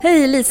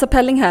Hej, Lisa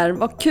Pelling här.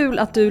 Vad kul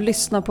att du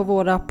lyssnar på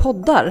våra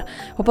poddar.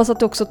 Hoppas att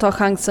du också tar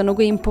chansen att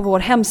gå in på vår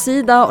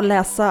hemsida och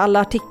läsa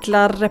alla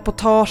artiklar,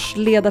 reportage,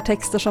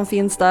 ledartexter som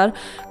finns där.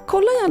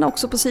 Kolla gärna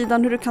också på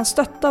sidan hur du kan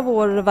stötta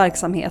vår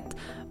verksamhet.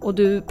 Och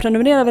du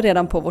prenumererar väl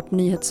redan på vårt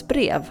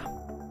nyhetsbrev.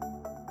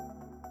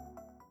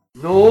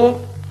 Nå,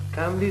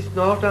 kan vi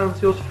snart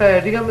anse oss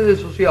färdiga med det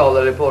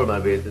sociala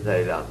reformarbetet här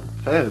i landet?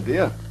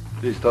 Färdiga?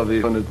 Visst har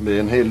vi hunnit med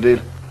en hel del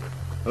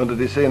under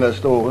de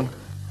senaste åren.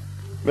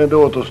 Men det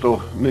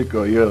återstår mycket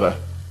att göra.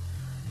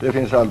 Det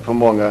finns allt för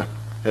många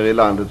här i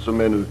landet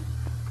som ännu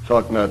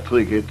saknar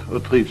trygghet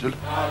och trivsel.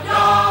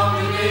 Jag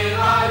vill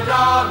leva,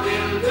 jag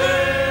vill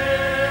dö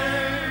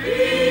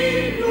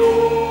i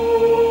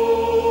Norden.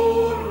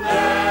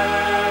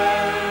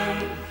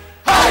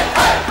 Hej,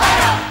 hej,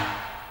 hej!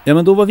 Ja,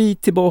 men då var vi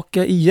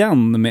tillbaka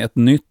igen med ett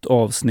nytt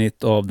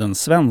avsnitt av Den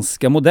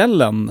svenska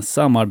modellen,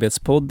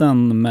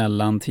 samarbetspodden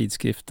mellan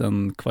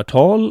tidskriften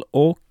Kvartal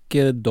och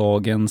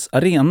Dagens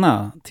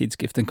Arena,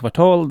 tidskriften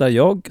Kvartal där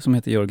jag, som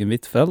heter Jörgen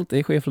Wittfeldt,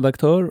 är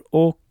chefredaktör,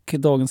 och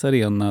Dagens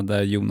Arena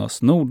där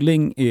Jonas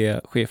Nordling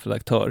är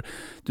chefredaktör.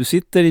 Du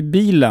sitter i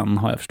bilen,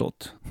 har jag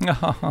förstått.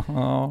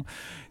 Ja,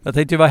 jag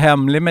tänkte ju vara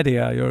hemlig med det,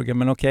 Jörgen,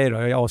 men okej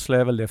då, jag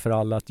avslöjar väl det för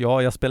alla att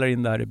jag spelar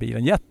in det här i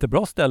bilen.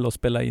 Jättebra ställe att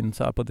spela in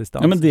så här på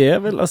distans. Ja, men det är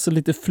väl alltså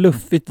lite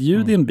fluffigt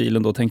ljud i en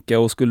bilen då, tänker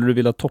jag, och skulle du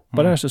vilja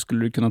toppa det här så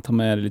skulle du kunna ta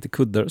med lite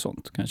kuddar och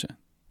sånt kanske.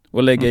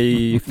 Och lägga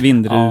i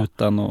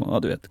vindrutan och, ja,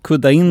 du vet,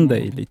 kudda in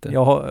dig lite.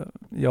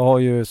 Jag har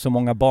ju så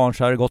många barn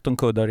så här gott om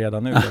kuddar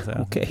redan nu.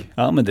 Okej,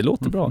 ja, men det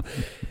låter bra.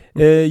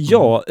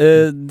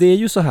 Det är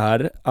ju så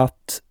här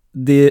att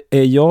det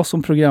är jag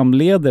som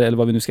programleder, eller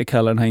vad vi nu ska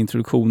kalla den här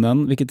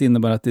introduktionen, vilket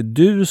innebär att det är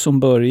du som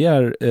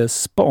börjar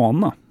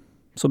spana.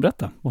 Så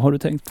berätta, vad har du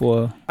tänkt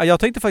på? Jag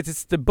tänkte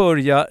faktiskt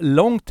börja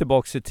långt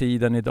tillbaka i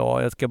tiden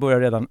idag. Jag ska börja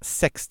redan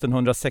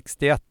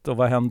 1661, och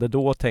vad hände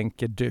då,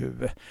 tänker du?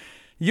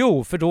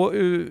 Jo, för då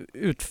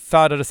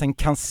utfärdades en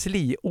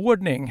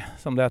kansliordning,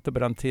 som det hette på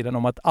den tiden,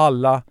 om att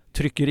alla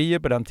tryckerier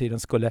på den tiden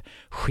skulle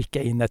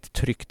skicka in ett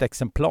tryckt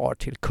exemplar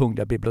till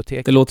Kungliga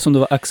biblioteket. Det låter som det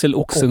var Axel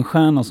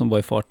Oxenstierna som var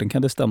i farten,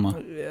 kan det stämma?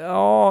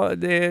 Ja,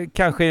 det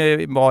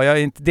kanske var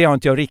det har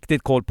inte jag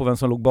riktigt koll på vem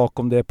som låg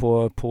bakom det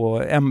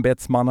på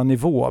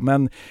ämbetsmannanivå,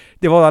 men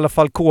det var i alla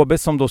fall KB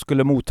som då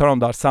skulle motta dem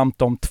där, samt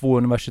de 2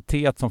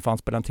 universitet som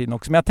fanns på den tiden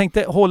också. Men jag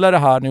tänkte hålla det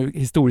här nu,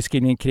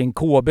 historieskrivningen kring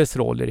KBs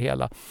roll i det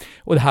hela.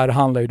 Och det här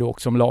handlar ju då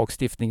också om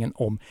lagstiftningen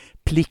om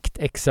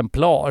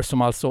pliktexemplar,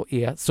 som alltså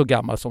är så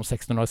gammal som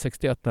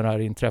 1661 när det här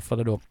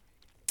inträffade då.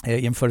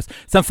 Infördes.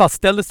 Sen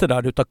fastställdes det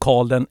där utav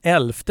Karl den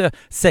 11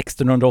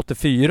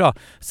 1684,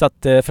 så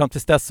att fram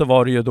till dess så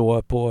var det ju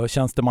då på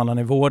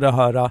tjänstemannanivå det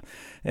här,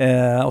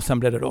 och sen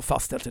blev det då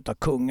fastställt utav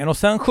kungen, och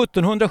sen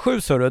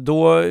 1707 så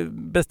då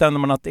bestämde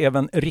man att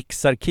även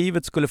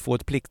Riksarkivet skulle få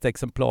ett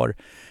pliktexemplar,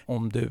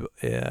 om du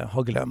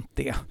har glömt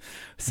det.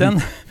 Sen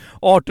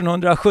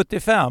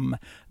 1875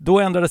 då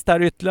ändrades det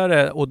här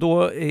ytterligare, och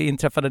då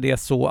inträffade det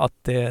så att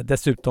det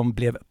dessutom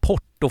blev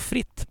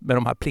portofritt med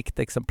de här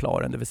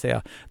pliktexemplaren, det vill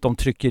säga de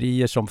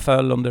tryckerier som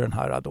föll under den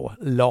här då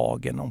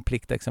lagen om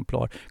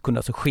pliktexemplar kunde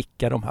alltså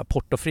skicka de här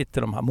portofritt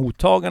till de här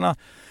mottagarna.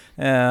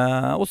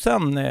 Och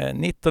sen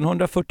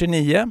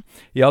 1949,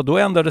 ja, då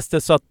ändrades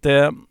det så att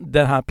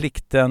den här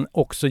plikten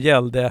också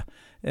gällde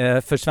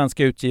för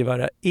svenska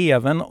utgivare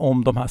även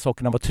om de här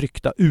sakerna var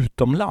tryckta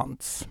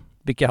utomlands,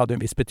 vilket hade en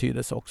viss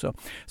betydelse också.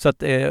 Så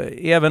att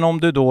även om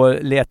du då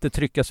lät det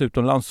tryckas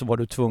utomlands så var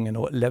du tvungen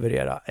att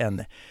leverera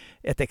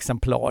ett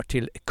exemplar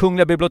till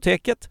Kungliga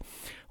biblioteket.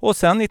 Och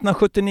sen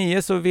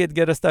 1979 så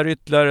vidgades det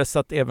ytterligare så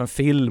att även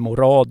film och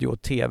radio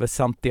och tv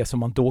samt det som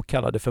man då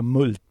kallade för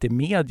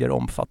multimedier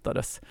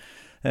omfattades.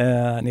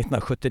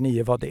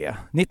 1979 var det.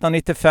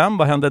 1995,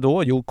 vad hände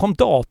då? Jo, kom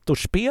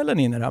datorspelen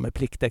in i det här med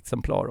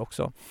pliktexemplar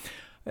också.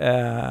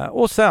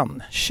 Och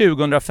sen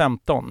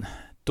 2015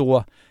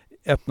 då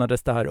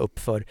öppnades det här upp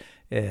för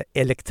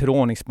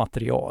elektroniskt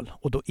material,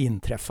 och då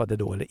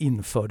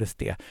infördes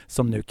det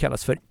som nu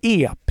kallas för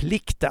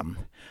e-plikten.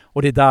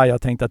 Och det är där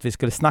jag tänkte att vi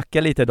skulle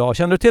snacka lite idag.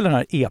 Känner du till den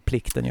här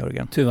e-plikten,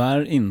 Jörgen?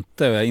 Tyvärr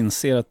inte. Jag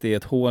inser att det är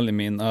ett hål i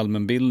min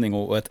allmänbildning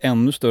och ett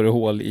ännu större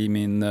hål i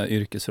min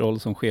yrkesroll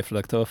som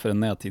chefredaktör för en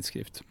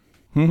nättidskrift.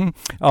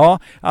 Ja,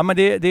 men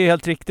det är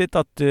helt riktigt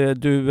att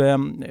du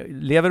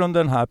lever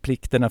under den här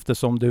plikten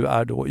eftersom du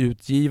är då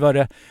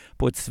utgivare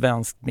på ett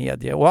svenskt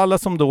medie. Och alla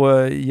som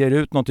då ger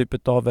ut någon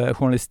typ av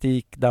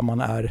journalistik där man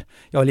är,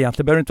 ja,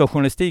 egentligen behöver det inte vara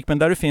journalistik, men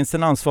där det finns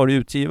en ansvarig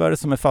utgivare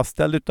som är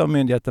fastställd av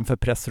Myndigheten för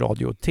press,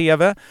 radio och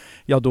tv,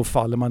 ja, då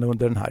faller man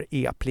under den här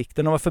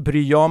e-plikten. Och varför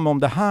bryr jag mig om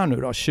det här nu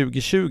då,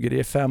 2020? Det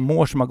är 5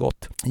 år som har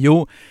gått.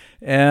 Jo,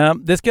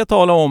 det ska jag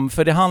tala om,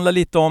 för det handlar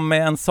lite om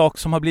en sak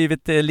som har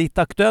blivit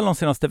lite aktuell de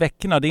senaste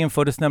veckorna. Det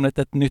infördes nämligen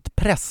ett nytt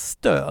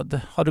pressstöd.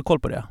 Har du koll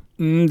på det?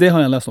 Det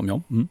har jag läst om,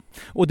 ja.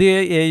 Och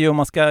det är ju, om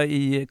man ska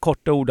i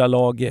korta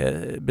ordalag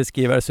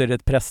beskriva det, så är det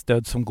ett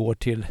pressstöd som går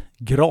till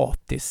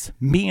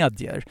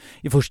gratismedier.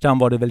 I första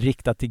hand var det väl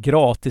riktat till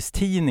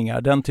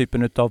gratistidningar. Den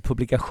typen av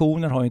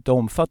publikationer har ju inte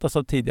omfattats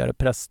av tidigare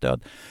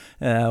pressstöd.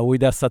 Och i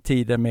dessa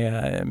tider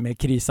med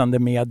krisande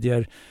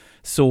medier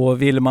så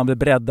ville man väl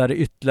bredda det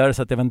ytterligare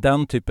så att även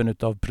den typen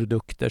av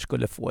produkter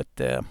skulle få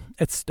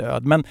ett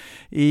stöd. Men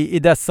i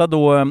dessa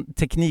då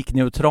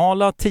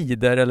teknikneutrala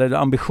tider, eller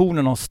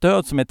ambitionen av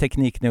stöd som är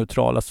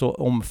teknikneutrala, så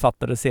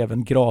omfattades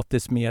även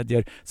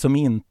gratismedier som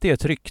inte är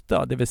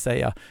tryckta, det vill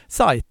säga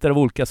sajter av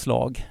olika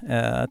slag.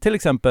 Till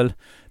exempel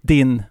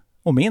din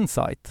och min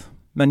sajt.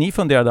 Men ni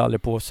funderade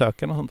aldrig på att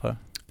söka något sånt här?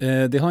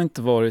 Det har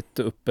inte varit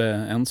uppe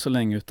än så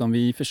länge, utan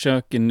vi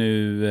försöker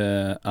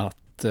nu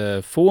att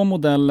få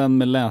modellen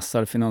med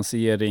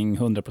läsarfinansiering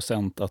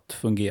 100% att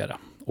fungera.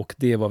 Och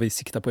det är vad vi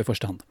siktar på i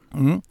första hand.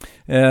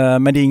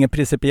 Men det är ingen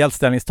principiellt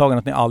ställningstagande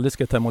att ni aldrig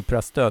ska ta emot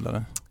pressstöd,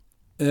 eller?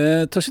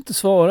 Törs inte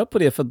svara på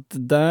det, för att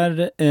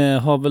där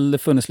har väl det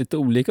funnits lite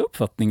olika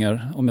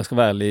uppfattningar, om jag ska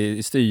vara ärlig,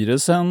 i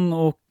styrelsen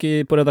och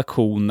på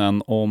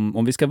redaktionen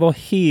om vi ska vara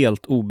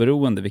helt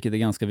oberoende, vilket är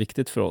ganska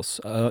viktigt för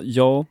oss.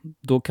 Ja,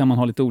 då kan man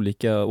ha lite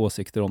olika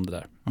åsikter om det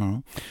där.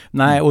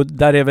 Nej, och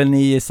där är väl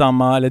ni i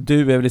samma, eller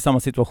du är väl i samma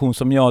situation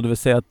som jag, det vill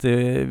säga att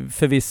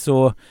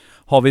förvisso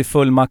har vi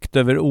full makt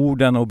över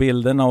orden och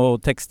bilderna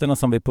och texterna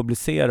som vi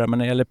publicerar. Men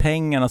när det gäller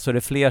pengarna så är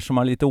det fler som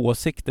har lite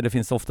åsikter. Det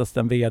finns oftast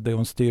en vd och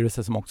en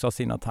styrelse som också har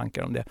sina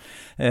tankar om det.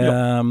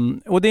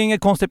 Och det är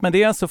inget konstigt med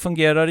det, så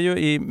fungerar det ju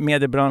i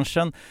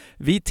mediebranschen.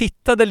 Vi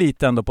tittade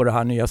lite ändå på det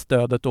här nya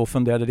stödet och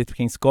funderade lite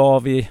kring, ska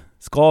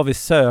vi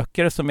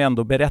söka det som är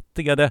ändå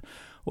berättigade?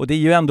 Och det är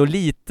ju ändå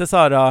lite så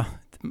här...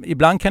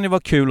 Ibland kan det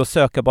vara kul att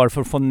söka bara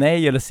för att få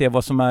nej eller se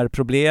vad som är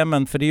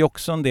problemen, för det är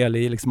också en del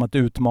i liksom att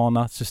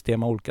utmana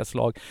system av olika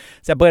slag.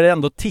 Så jag började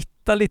ändå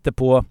titta lite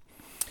på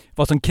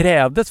vad som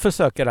krävdes för att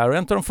söka det här, och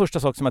en av de första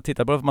saker som jag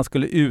tittade på var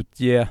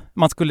att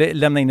man skulle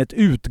lämna in ett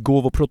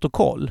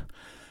utgåvoprotokoll.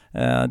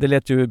 Det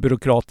lät ju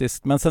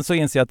byråkratiskt, men sen så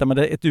inser jag att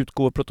ett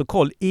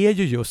utgåvoprotokoll är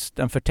ju just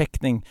en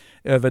förteckning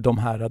över de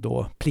här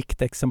då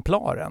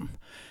pliktexemplaren.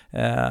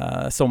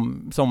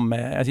 Som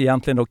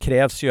egentligen då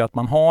krävs ju att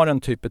man har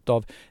en typ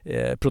av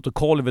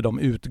protokoll vid de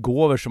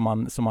utgåvor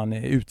som man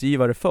är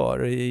utgivare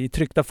för. I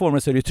tryckta former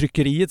så är det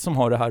tryckeriet som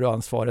har det här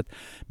ansvaret,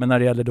 men när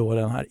det gäller då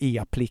den här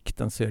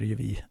e-plikten så är det ju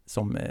vi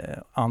som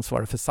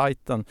ansvarar för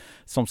sajten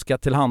som ska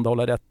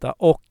tillhandahålla detta.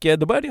 Och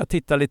då började jag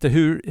titta lite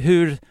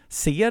hur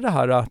ser det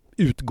här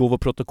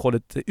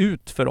utgåvoprotokollet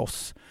ut för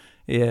oss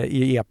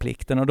i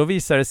e-plikten, och då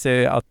visade det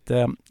sig att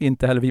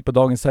inte heller vi på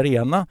Dagens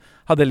Arena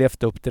hade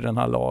levt upp till den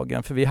här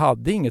lagen, för vi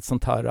hade inget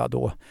sånt här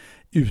då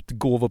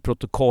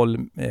utgåvoprotokoll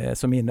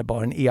som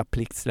innebar en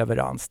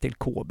e-pliktsleverans till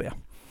KB.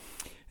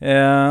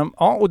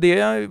 Ja, och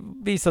det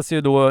visar sig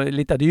ju då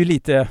lite, det är ju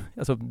lite,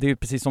 alltså det är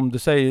precis som du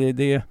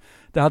säger,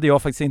 det hade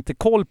jag faktiskt inte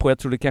koll på. Jag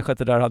trodde kanske att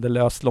det där hade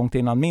löst långt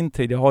innan min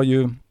tid. Jag har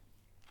ju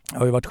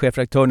varit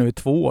chefredaktör nu i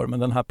 2 år, men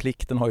den här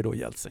plikten har ju då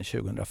gällt sedan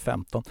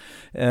 2015.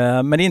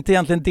 Men det är inte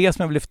egentligen det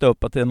som jag vill lyfta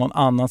upp, att det är någon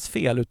annans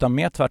fel, utan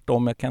mer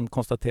tvärtom. Jag kan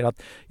konstatera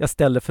att jag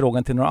ställde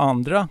frågan till några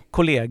andra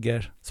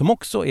kollegor som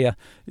också är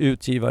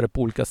utgivare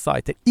på olika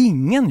sajter.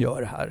 Ingen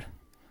gör det här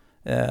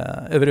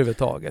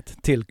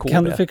överhuvudtaget till KB.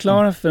 Kan du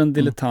förklara för en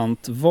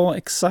dilettant vad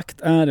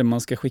exakt är det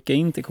man ska skicka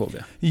in till KB?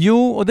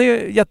 Jo, och det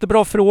är en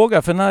jättebra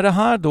fråga, för när det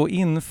här då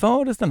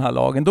infördes, den här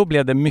lagen, då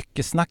blev det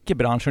mycket snack i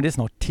branschen. Det är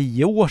snart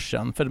 10 år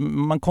sedan, för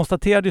man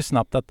konstaterade ju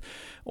snabbt att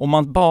om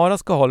man bara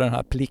ska ha den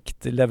här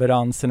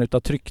pliktleveransen utav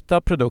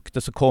tryckta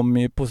produkter, så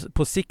kommer ju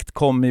på sikt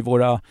kommer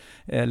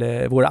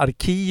våra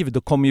arkiv,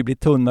 då kommer ju bli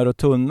tunnare och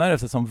tunnare,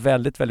 eftersom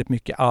väldigt, väldigt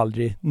mycket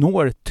aldrig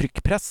når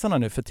tryckpressarna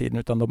nu för tiden,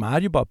 utan de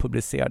är ju bara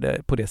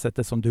publicerade på det sättet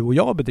som du och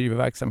jag bedriver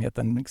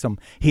verksamheten liksom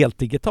helt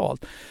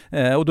digitalt.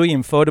 Och då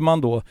införde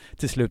man då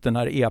till slut den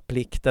här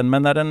e-plikten,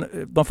 men när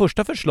de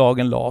första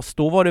förslagen lades,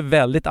 då var det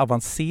väldigt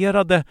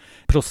avancerade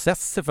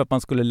processer för att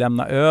man skulle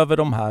lämna över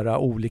de här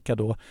olika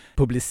då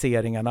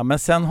publiceringarna. Men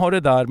sen har det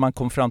där man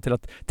kom fram till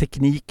att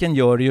tekniken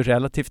gör det ju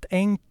relativt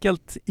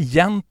enkelt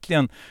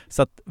egentligen,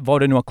 så att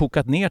vad det nu har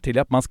kokat ner till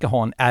är att man ska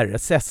ha en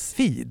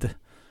RSS-feed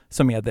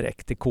som är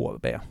direkt till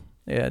KB.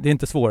 Det är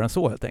inte svårare än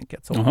så helt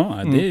enkelt.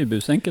 Jaha, det är ju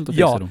busenkelt att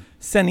fixa då.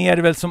 Sen är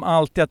det väl som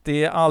alltid att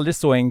det är aldrig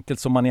så enkelt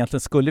som man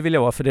egentligen skulle vilja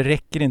vara, för det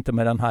räcker inte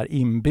med den här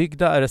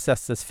inbyggda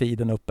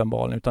RSS-feeden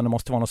uppenbarligen, utan det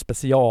måste vara något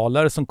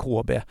specialare som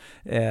KB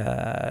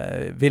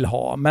vill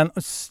ha. Men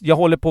jag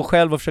håller på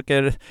själv och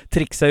försöker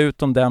trixa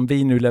ut om den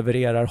vi nu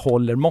levererar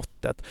håller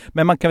måttet.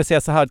 Men man kan väl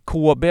säga så här att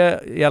KB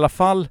i alla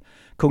fall,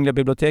 Kungliga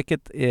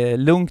biblioteket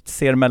lugnt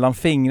ser mellan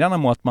fingrarna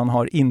mot att man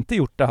har inte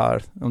gjort det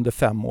här under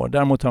 5 år.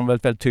 Däremot har de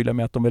väldigt tydliga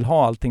med att de vill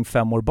ha allting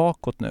 5 år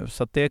bakåt nu.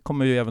 Så att det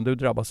kommer ju även du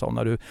drabbas av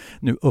när du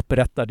nu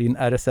upprättar din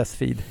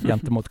RSS-feed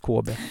gentemot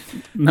KB.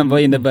 Men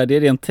vad innebär det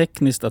rent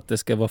tekniskt att det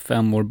ska vara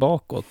 5 år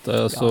bakåt?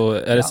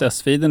 Alltså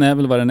RSS-feeden är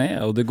väl vad den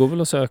är, och det går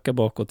väl att söka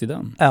bakåt i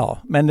den? Ja,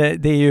 men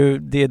det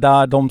är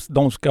där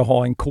de ska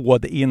ha en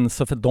kod in,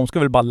 så för de ska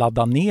väl bara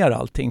ladda ner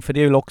allting. För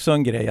det är väl också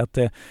en grej att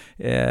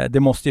det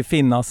måste ju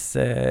finnas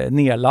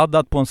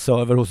nedladdad på en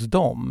server hos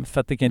dem.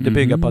 För att det kan inte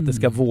bygga på att det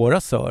ska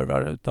vara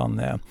servrar,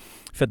 utan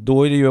för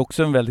då är det ju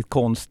också en väldigt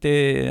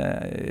konstig...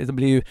 Det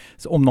blir ju,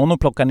 om någon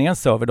plockar ner en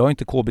server, då har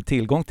inte KB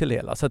tillgång till det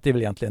hela. Så att det är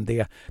väl egentligen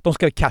det. De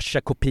ska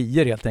cachea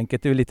kopior helt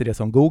enkelt. Det är väl lite det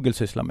som Google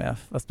sysslar med.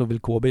 Fast då vill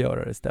KB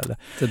göra det istället.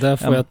 Det där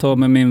får jag ta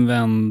med min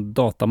vän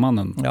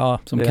Datamannen.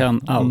 Som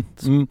kan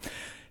allt.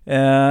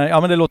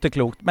 Ja, men det låter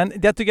klokt. Men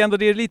jag tycker ändå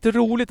det är lite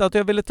roligt att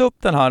jag ville ta upp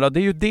den här. Det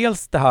är ju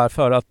dels det här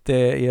för att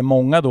det är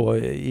många då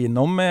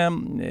inom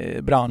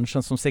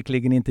branschen som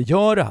säkerligen inte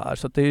gör det här.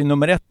 Så att det är ju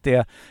nummer 1,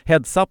 det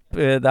heads up,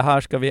 det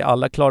här ska vi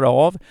alla klara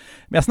av.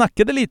 Men jag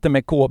snackade lite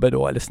med KB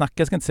då, eller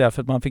snackade ska jag inte säga,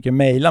 för att man fick ju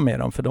mejla med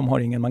dem, för de har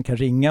ingen man kan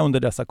ringa under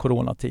dessa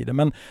coronatider.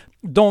 Men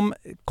de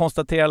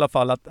konstaterar i alla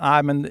fall att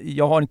nej, men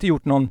jag har inte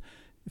gjort någon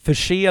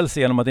förseelse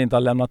genom att inte ha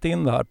lämnat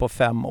in det här på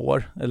 5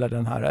 år. Eller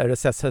den här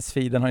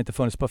RSS-feeden har inte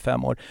funnits på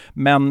 5 år.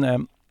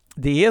 Men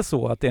det är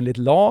så att enligt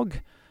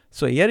lag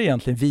så är det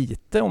egentligen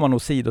vite om man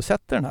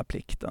åsidosätter den här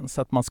plikten.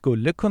 Så att man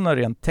skulle kunna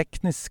rent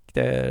tekniskt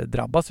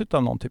drabbas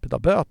av någon typ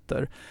av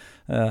böter.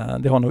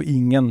 Det har nog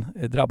ingen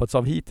drabbats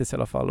av hittills i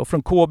alla fall. Och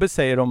från KB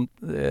säger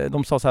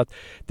de sa så här att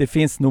det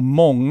finns nog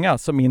många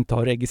som inte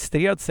har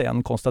registrerat sig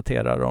än,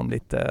 konstaterar de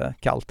lite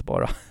kallt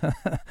bara.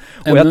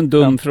 En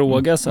dum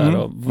fråga så här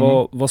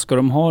då. Vad ska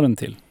de ha den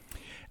till?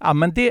 Ja,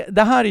 men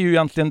det här är ju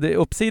egentligen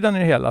uppsidan i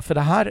det hela, för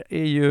det här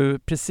är ju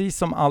precis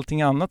som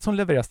allting annat som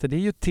levereras. Det är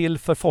ju till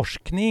för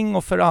forskning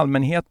och för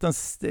allmänheten.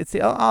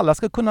 Alla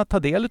ska kunna ta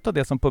del av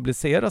det som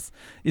publiceras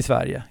i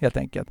Sverige helt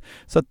enkelt.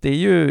 Så att det är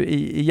ju,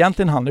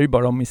 egentligen handlar det ju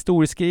bara om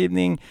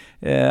historieskrivning,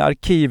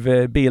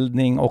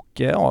 arkivbildning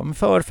och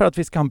för att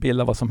vi ska ha en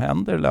bild av vad som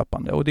händer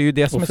löpande. Och det är ju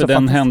det som och är för så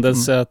den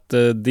händelse att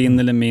din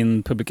eller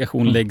min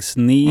publikation läggs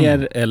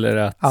ner eller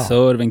att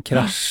servern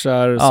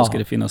kraschar så ska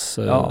det finnas...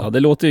 det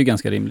låter ju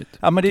ganska rimligt.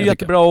 Ja, men det är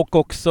jättebra och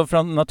också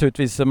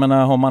naturligtvis, jag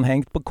menar, har man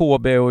hängt på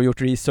KB och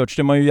gjort research,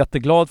 det är man ju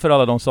jätteglad för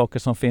alla de saker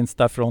som finns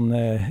där från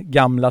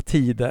gamla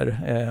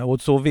tider.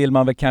 Och så vill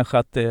man väl kanske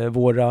att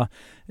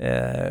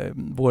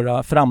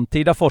våra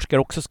framtida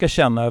forskare också ska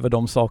känna över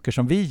de saker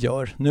som vi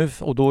gör nu,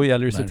 och då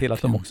gäller det att se till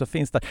att de också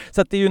finns där.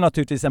 Så att det är ju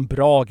naturligtvis en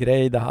bra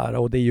grej det här,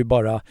 och det är ju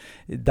bara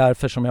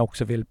därför som jag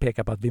också vill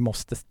peka på att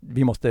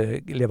vi måste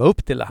leva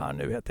upp till det här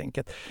nu helt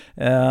enkelt.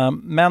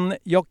 Men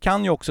jag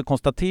kan ju också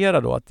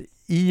konstatera då att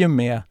i och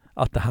med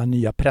att det här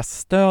nya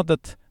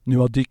pressstödet nu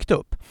har dykt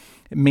upp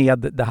med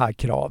det här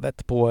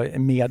kravet på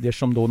medier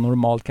som då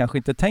normalt kanske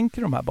inte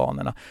tänker de här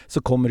banorna,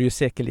 så kommer det ju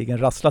säkerligen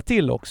rassla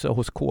till också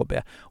hos KB.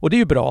 Och det är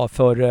ju bra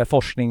för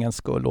forskningens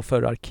skull och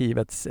för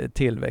arkivets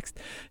tillväxt.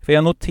 För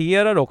jag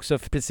noterar också,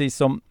 precis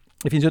som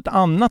det finns ju ett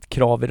annat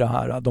krav i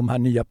de här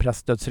nya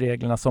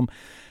pressstödsreglerna som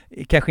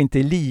kanske inte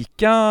är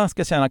lika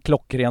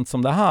klockrent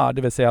som det här,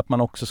 det vill säga att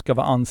man också ska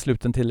vara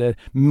ansluten till det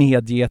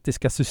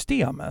medieetiska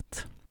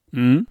systemet.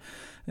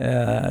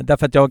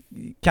 Därför att jag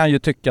kan ju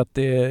tycka att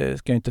det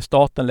ska inte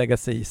staten lägga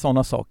sig i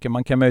sådana saker.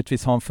 Man kan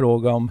möjligtvis ha en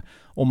fråga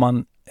om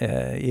man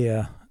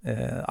är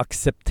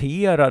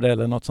accepterad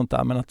eller något sånt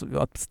där, men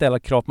att ställa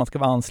krav att man ska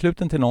vara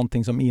ansluten till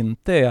någonting som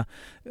inte är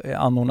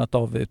anordnat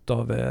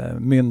av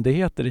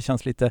myndigheter, det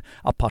känns lite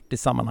apart i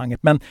sammanhanget.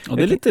 Och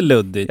det är lite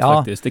luddigt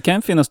faktiskt. Det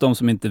kan finnas de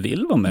som inte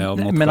vill vara med av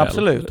något men skäl.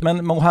 Absolut,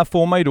 men här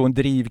får man ju då en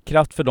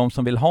drivkraft för de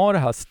som vill ha det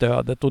här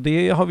stödet, och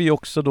det har vi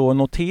också då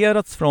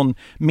noterats från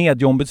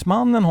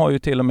Medieombudsmannen, har ju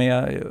till och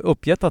med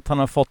uppgett att han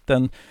har fått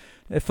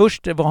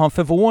först var han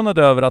förvånad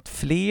över att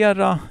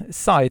flera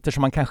sajter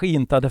som man kanske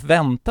inte hade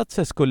väntat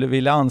sig skulle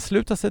vilja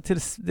ansluta sig till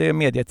det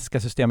medietiska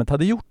systemet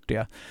hade gjort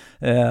det.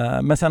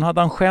 Men sen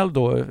hade han själv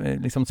då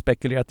liksom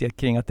spekulerat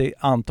kring att det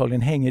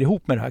antagligen hänger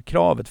ihop med det här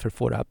kravet för att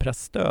få det här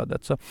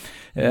pressstödet. Så,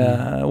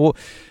 och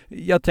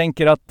jag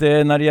tänker att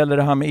när det gäller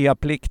det här med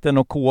e-plikten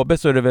och KB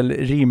så är det väl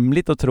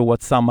rimligt att tro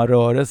att samma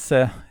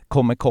rörelse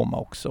kommer komma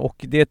också,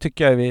 och det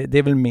tycker jag det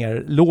är väl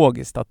mer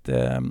logiskt att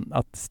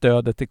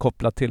stödet är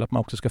kopplat till att man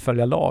också ska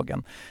följa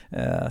lagen.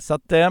 Så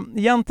att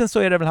egentligen så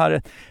är det väl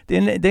här,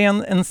 det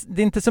är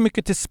inte så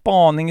mycket till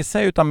spaning i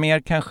sig, utan mer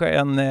kanske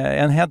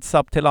en heads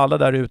up till alla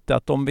där ute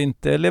att om vi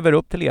inte lever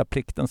upp till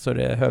e-plikten så är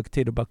det hög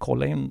tid att bara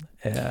kolla in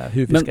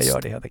hur vi ska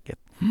göra det helt enkelt.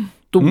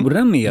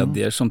 Stora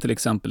medier som till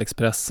exempel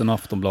Expressen och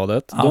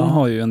Aftonbladet, de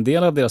har ju en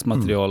del av deras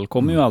material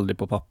kommer ju aldrig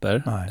på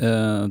papper.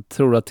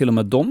 Tror du att till och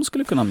med de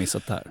skulle kunna missa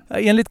det här?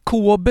 Enligt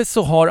KB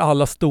så har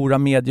alla stora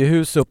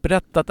mediehus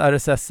upprättat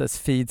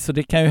RSS-feed, så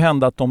det kan ju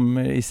hända att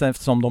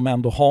som de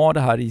ändå har det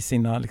här i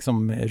sina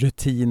liksom,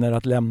 rutiner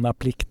att lämna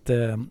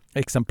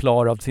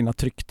pliktexemplar av sina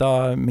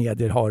tryckta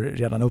medier har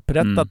redan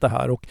upprättat det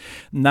här. Och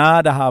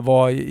när det här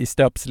var i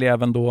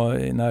stöpsleven då,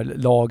 när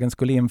lagen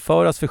skulle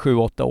införas för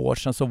 7-8 år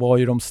sedan, så var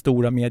ju de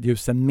stora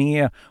mediehusen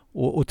med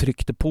och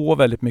tryckte på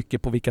väldigt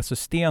mycket på vilka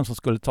system som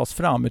skulle tas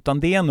fram, utan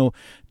det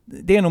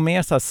är nog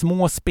mer så här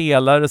små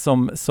spelare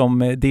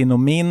som din och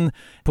min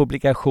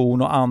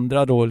publikation och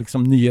andra då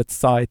liksom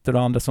nyhetssajter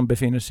och andra som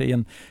befinner sig i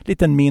en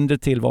liten mindre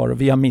tillvaro.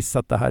 Vi har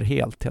missat det här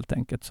helt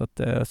enkelt. Så att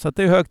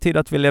det är hög tid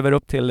att vi lever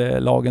upp till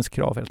lagens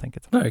krav helt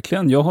enkelt.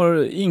 Verkligen. Jag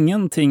har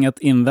ingenting att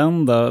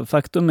invända.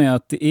 Faktum är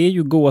att det är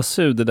ju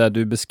gåshud det där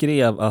du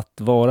beskrev, att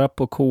vara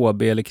på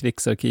KB eller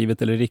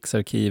Krigsarkivet eller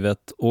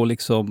Riksarkivet och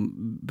liksom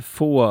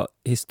få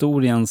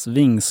historiens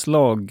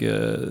vingslag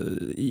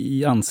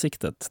i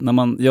ansiktet.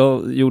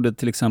 Jag gjorde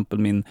till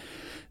exempel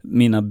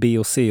mina B-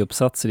 och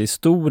C-uppsatser i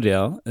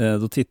historia.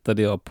 Då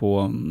tittade jag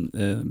på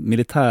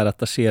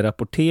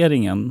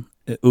militärattaché-rapporteringen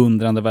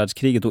under andra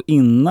världskriget och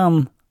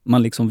innan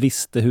man liksom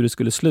visste hur det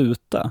skulle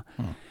sluta.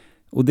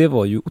 Och det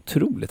var ju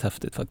otroligt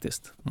häftigt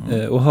faktiskt.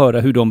 Och höra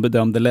hur de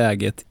bedömde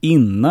läget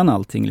innan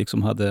allting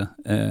liksom hade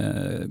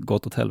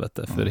gått åt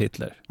helvete för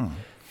Hitler.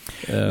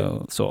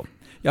 Så.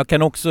 Jag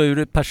kan också ur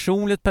ett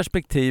personligt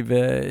perspektiv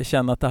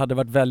känna att det hade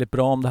varit väldigt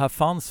bra om det här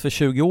fanns för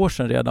 20 år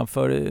sedan redan.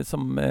 För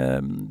som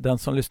den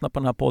som lyssnar på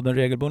den här podden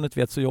regelbundet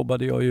vet, så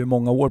jobbade jag ju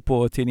många år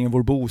på tidningen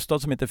Vår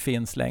Bostad som inte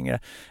finns längre.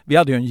 Vi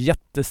hade ju en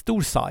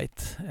jättestor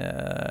sajt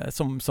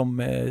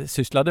som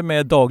sysslade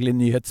med daglig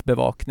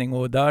nyhetsbevakning,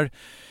 och där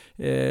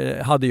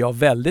hade jag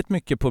väldigt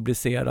mycket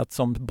publicerat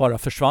som bara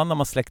försvann när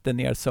man släckte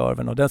ner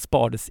servern, och den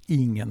sparades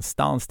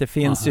ingenstans. Det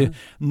finns ju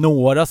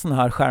några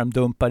sådana här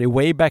skärmdumpar i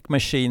Wayback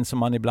Machine som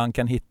man ibland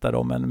kan hitta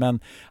dem, men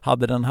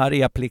hade den här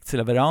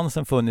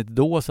e-pliktsleveransen funnits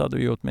då, så hade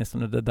ju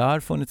åtminstone det där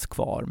funnits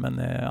kvar,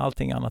 men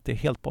allting annat är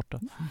helt borta.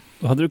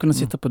 Då hade du kunnat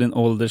sitta på din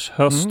ålders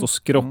höst och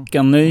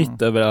skrocka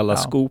nöjt över alla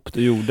skop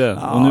du gjorde,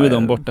 och nu är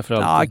de borta för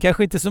alltid. Ja,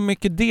 kanske inte så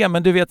mycket det,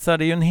 men du vet så här,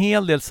 det är ju en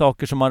hel del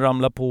saker som man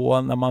ramlar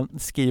på när man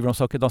skriver om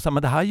saker idag. Så här,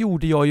 men det här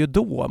gjorde jag ju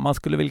då. Man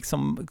skulle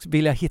liksom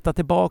vilja hitta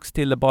tillbaks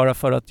till det bara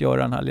för att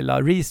göra den här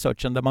lilla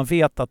researchen där man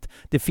vet att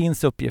det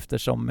finns uppgifter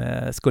som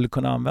skulle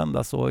kunna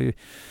användas, och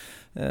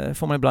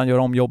får man ibland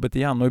göra om jobbet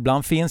igen, och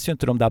ibland finns ju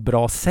inte de där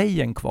bra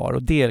sägen kvar,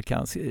 och det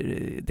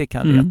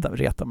kan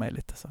reta mig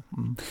lite. Så.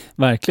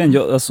 Verkligen.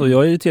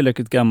 Jag är ju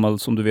tillräckligt gammal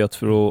som du vet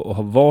för att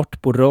ha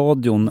varit på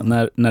radion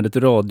när ett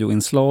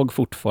radioinslag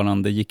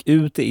fortfarande gick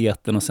ut i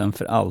etern och sen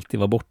för alltid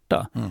var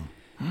borta.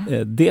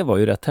 Det var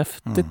ju rätt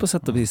häftigt på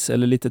sätt och vis,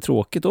 eller lite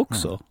tråkigt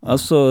också.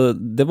 Alltså,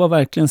 det var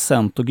verkligen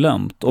sänt och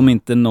glömt. Om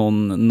inte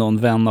någon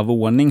vän av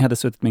ordning hade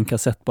suttit med en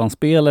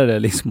kassettbandspelare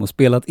liksom och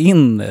spelat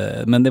in,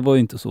 men det var ju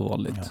inte så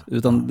vanligt.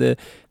 Utan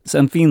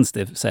sen finns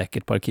det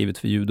säkert på arkivet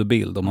för ljud och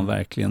bild om man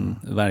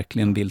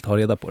verkligen vill ta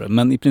reda på det.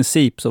 Men i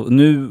princip så,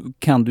 nu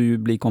kan du ju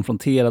bli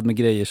konfronterad med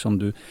grejer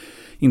som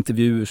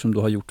intervjuer som du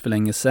har gjort för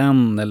länge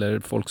sedan, eller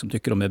folk som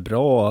tycker de är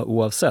bra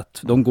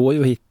oavsett. De går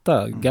ju att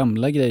hitta.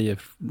 Gamla grejer,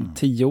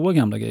 10 år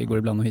gamla grejer går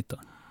ibland att hitta.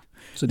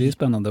 Så det är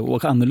spännande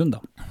och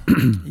annorlunda.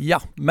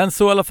 Ja, men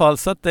så i alla fall.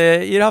 Så att,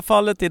 i det här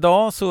fallet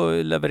idag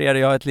så levererar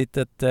jag ett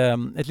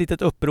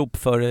litet upprop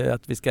för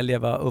att vi ska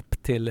leva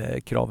upp till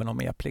kraven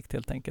om e-plikt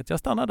helt enkelt. Jag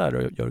stannar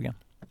där, Jörgen.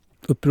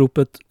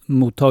 Uppropet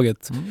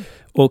mottaget.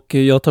 Och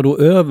jag tar då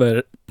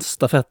över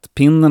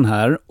stafettpinnen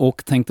här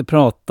och tänkte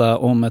prata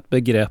om ett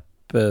begrepp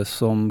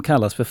som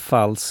kallas för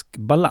falsk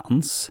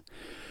balans,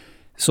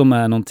 som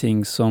är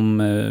någonting som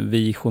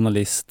vi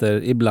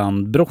journalister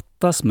ibland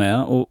brottas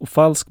med. Och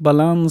falsk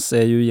balans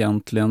är ju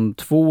egentligen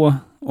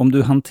om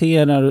du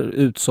hanterar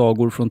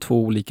utsagor från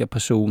 2 olika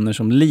personer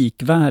som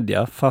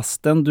likvärdiga,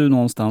 fastän du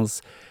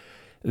någonstans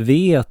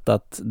vet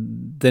att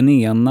den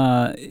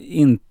ena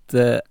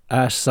inte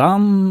är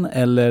sann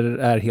eller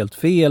är helt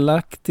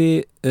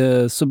felaktig,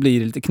 så blir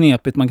det lite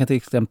knepigt. Man kan till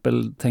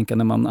exempel tänka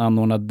när man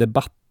anordnar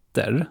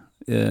debatter.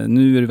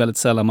 Nu är det väldigt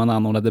sällan man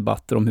anordnar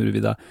debatter om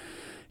huruvida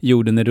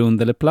jorden är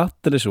rund eller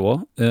platt eller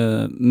så.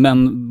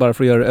 Men bara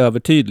för att göra det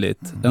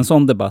övertydligt, en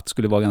sån debatt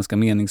skulle vara ganska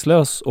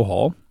meningslös att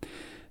ha.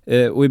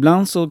 Och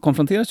ibland så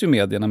konfronteras ju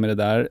medierna med det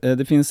där.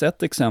 Det finns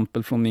ett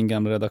exempel från min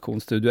gamla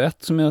redaktion Studio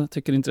 1 som jag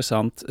tycker är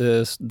intressant,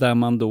 där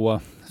man då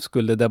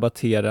skulle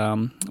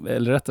debattera,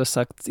 eller rättare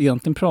sagt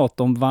egentligen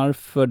prata om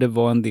varför det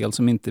var en del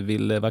som inte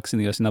ville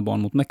vaccinera sina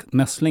barn mot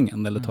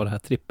mässlingen eller ta det här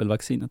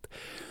trippelvaccinet.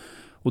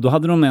 Och då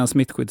hade de med en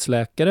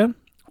smittskyddsläkare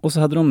och så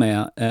hade de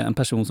med en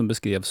person som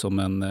beskrevs som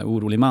en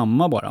orolig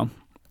mamma bara.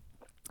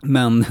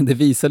 Men det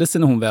visade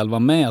sig när hon väl var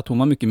med att hon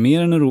var mycket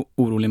mer än en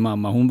orolig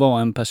mamma. Hon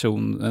var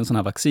en sån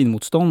här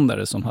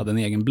vaccinmotståndare som hade en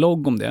egen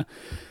blogg om det.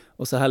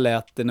 Och så här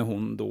lät det när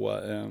hon då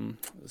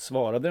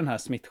svarade den här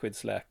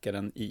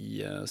smittskyddsläkaren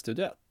i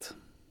Studio 1.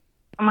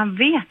 Om man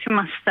vet hur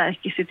man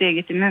stärker sitt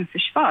eget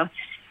immunförsvar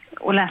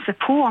och läser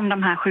på om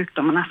de här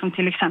sjukdomarna som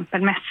till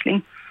exempel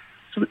mässling,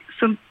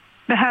 så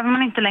behöver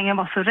man inte längre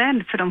vara så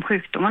rädd för de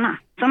sjukdomarna.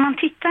 Så om man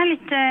tittar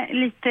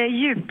lite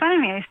djupare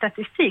ner i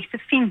statistik så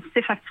finns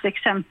det faktiskt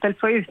exempel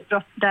på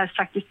utbrott där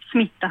faktiskt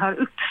smitta har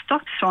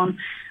uppstått från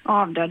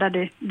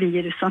avdödade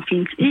virus som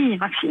finns i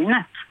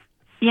vaccinet.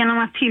 Genom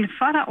att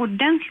tillföra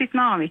ordentligt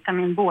med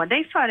A-vitamin både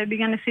i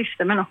förebyggande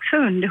syfte men också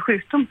under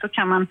sjukdom så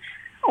kan man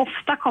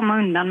ofta komma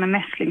undan med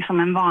mässling som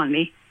en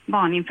vanlig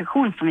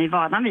barninfektion som vi är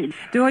vana vid.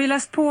 Du har ju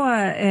läst på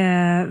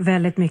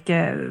väldigt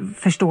mycket,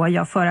 förstår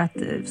jag, för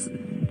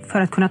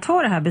att kunna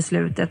ta det här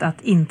beslutet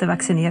att inte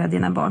vaccinera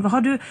dina barn. Vad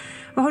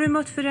har du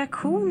mött för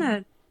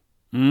reaktioner?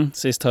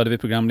 Sist hörde vi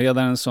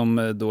programledaren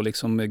som då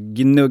liksom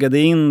gnuggade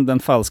in den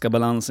falska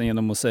balansen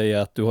genom att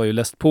säga att du har ju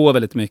läst på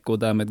väldigt mycket och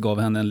därmed gav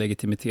henne en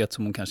legitimitet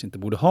som hon kanske inte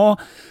borde ha.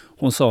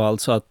 Hon sa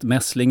alltså att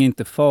mässling är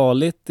inte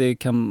farligt, det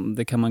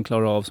kan man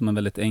klara av som en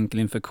väldigt enkel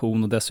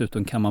infektion och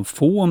dessutom kan man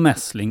få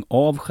mässling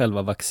av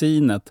själva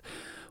vaccinet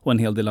och en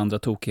hel del andra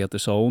tokigheter,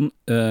 sa hon.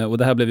 Och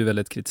det här blev ju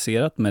väldigt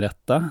kritiserat med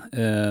rätta.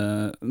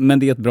 Men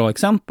det är ett bra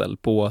exempel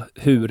på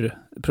hur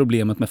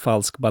problemet med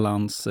falsk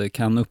balans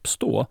kan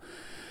uppstå.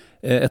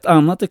 Ett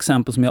annat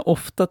exempel som jag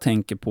ofta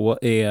tänker på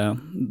är,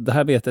 det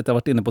här vet jag att jag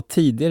varit inne på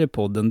tidigare i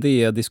podden,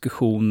 det är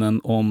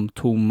diskussionen om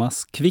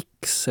Thomas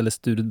Quicks eller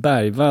Sture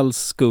Bergvalls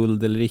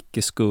skuld eller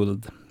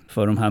icke-skuld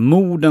för de här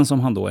morden som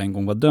han då en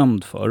gång var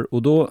dömd för.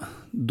 Och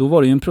då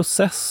var det ju en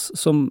process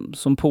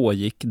som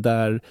pågick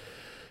där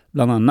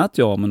bland annat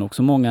jag men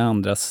också många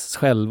andra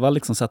själva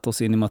liksom satte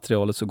oss in i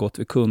materialet så gott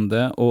vi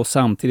kunde och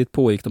samtidigt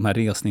pågick de här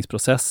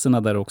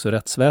resningsprocesserna där också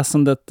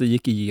rättsväsendet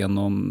gick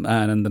igenom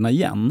ärendena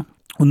igen.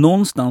 Och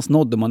någonstans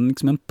nådde man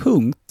liksom en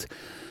punkt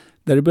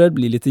där det började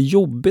bli lite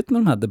jobbigt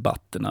med de här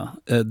debatterna.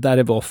 Där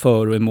det var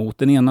för och emot.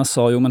 Den ena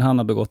sa, men han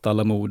har begått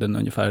alla morden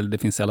ungefär. Eller det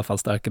finns i alla fall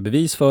starka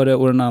bevis för det.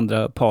 Och den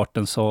andra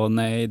parten sa,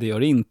 nej det gör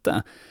det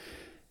inte.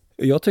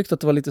 Jag tyckte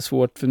att det var lite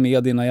svårt för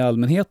medierna i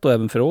allmänhet och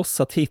även för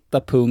oss att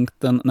hitta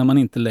punkten när man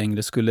inte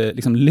längre skulle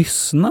liksom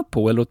lyssna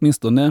på eller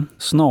åtminstone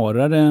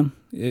snarare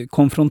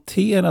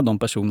konfrontera de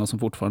personer som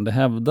fortfarande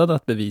hävdade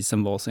att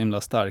bevisen var så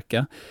himla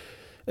starka.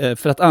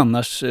 För att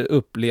annars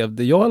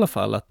upplevde jag i alla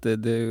fall att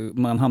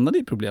man hamnade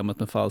i problemet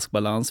med falsk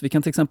balans. Vi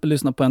kan till exempel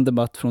lyssna på en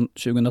debatt från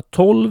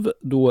 2012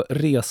 då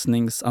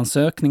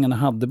resningsansökningarna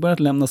hade börjat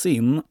lämnas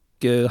in.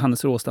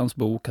 Hannes Råstams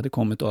bok hade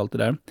kommit och allt det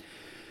där.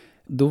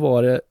 Då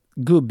var det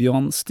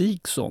Gubbjan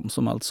Stigson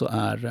som alltså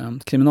är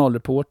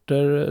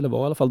kriminalreporter, eller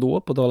var i alla fall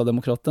då på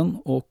Dala-Demokraten,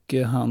 och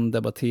han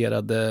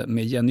debatterade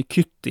med Jenny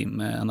Kyttim,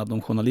 en av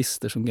de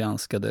journalister som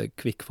granskade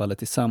Quickfallet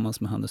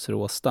tillsammans med Hannes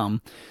Råstam.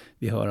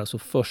 Vi hör alltså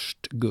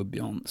först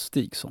Gubbjan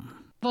Stigson.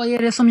 Vad är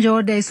det som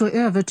gör dig så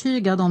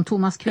övertygad om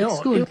Thomas Quicks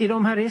skuld? I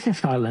de här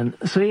resningsfallen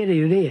så är det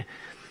ju det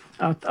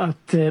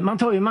att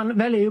man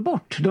väljer ju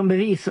bort de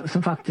bevis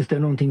som faktiskt är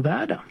någonting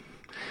värda.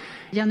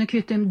 Jenny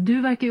Kyttim,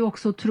 du verkar ju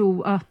också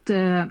tro att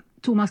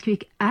Thomas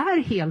Quick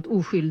är helt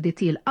oskyldig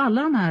till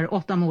alla de här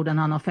 8 morden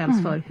han har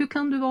fällts för. Hur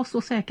kan du vara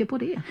så säker på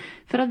det?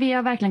 För att vi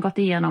har verkligen gått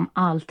igenom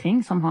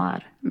allting som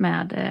har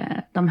med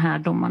de här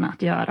domarna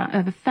att göra.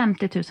 Över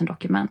 50 000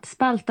 dokument,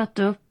 spaltat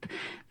upp,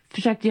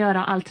 försökt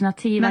göra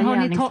alternativa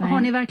gärningsvägar. Men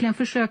har ni verkligen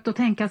försökt att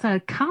tänka så här,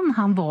 kan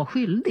han vara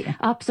skyldig?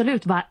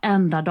 Absolut,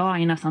 varenda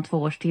dag i nästan 2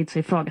 års tid så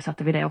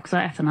ifrågasatte vi det också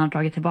efter att han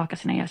dragit tillbaka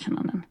sina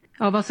erkännanden.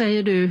 Ja, vad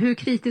säger du? Hur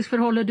kritiskt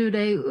förhåller du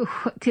dig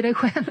till dig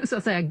själv, så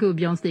att säga,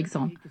 Gubbjan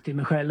Stigson? Till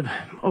mig själv.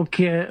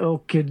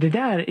 Och det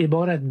där är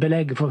bara ett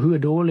belägg för hur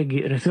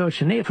dålig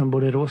researchen är från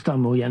både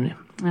Råstam och Jenny.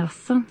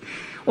 Jaså.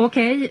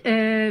 Okej,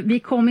 vi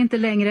kom inte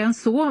längre än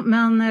så,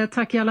 men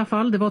tack i alla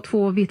fall. Det var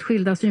 2 vitt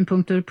skilda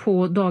synpunkter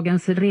på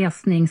dagens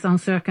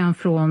resningsansökan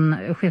från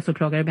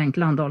chefsåklagare Bengt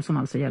Landahl som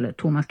alltså gäller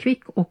Thomas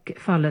Quick och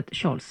fallet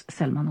Charles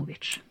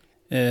Selmanovic.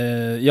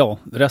 Ja,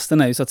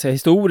 resten är ju så att säga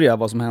historia,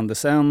 vad som hände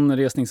sen.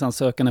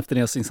 Resningsansökan efter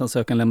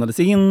resningsansökan lämnades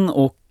in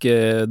och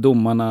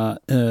domarna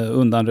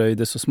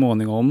undanröjdes så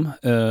småningom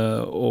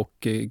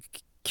och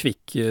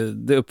Quick,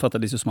 det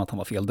uppfattades ju som att han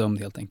var feldömd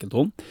helt enkelt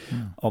då,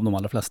 av de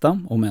allra flesta,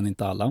 om än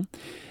inte alla.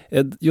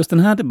 Just den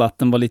här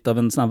debatten var lite av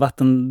en sån här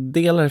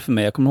vattendelare för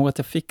mig. Jag kommer ihåg att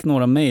jag fick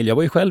några mejl. Jag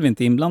var ju själv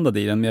inte inblandad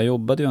i den, men jag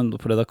jobbade ju ändå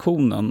på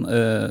redaktionen.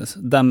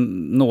 Där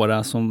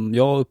några som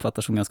jag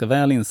uppfattar som ganska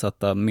väl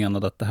insatta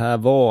menade att det här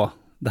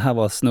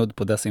var snudd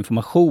på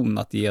desinformation,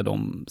 att ge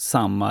dem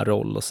samma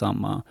roll och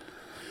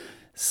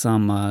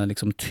samma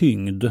liksom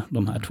tyngd,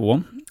 de här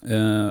två.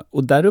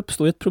 Och där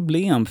uppstår ett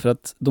problem, för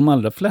att de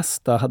allra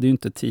flesta hade ju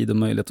inte tid och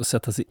möjlighet att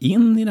sätta sig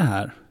in i det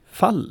här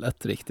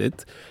fallet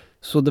riktigt.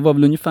 Så det var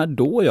väl ungefär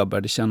då jag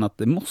började känna att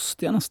det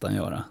måste jag nästan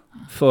göra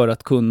för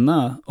att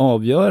kunna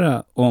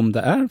avgöra om det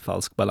är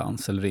falsk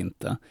balans eller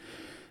inte.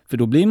 För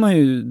då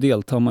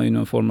deltar man ju i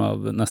någon form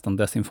av nästan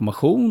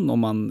desinformation om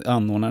man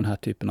anordnar den här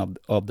typen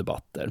av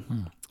debatter.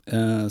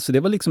 Så det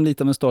var liksom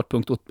lite av en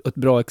startpunkt och ett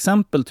bra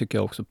exempel tycker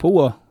jag också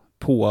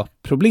på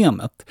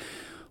problemet.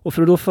 Och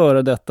för att då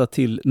föra detta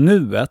till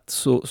nuet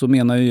så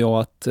menar ju jag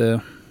att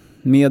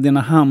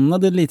medierna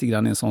hamnade lite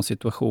grann i en sån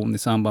situation i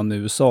samband med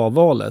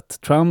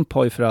USA-valet. Trump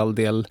har ju för all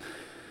del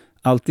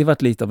alltid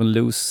varit lite av en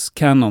loose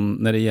cannon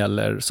när det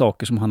gäller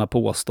saker som han har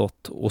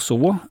påstått och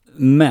så.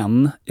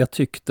 Men jag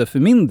tyckte för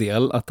min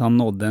del att han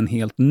nådde en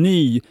helt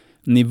ny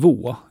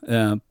nivå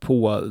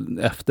på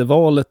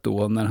eftervalet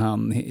då, när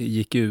han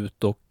gick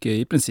ut och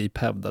i princip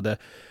hävdade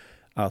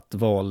att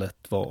valet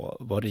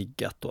var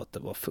riggat och att det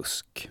var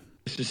fusk.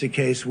 This is a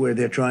case where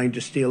they're trying to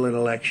steal an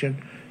election.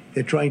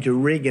 They're trying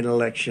to rig an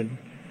election.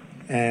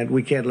 And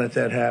we can't let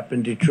that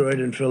happen. Detroit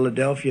and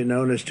Philadelphia,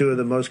 known as two of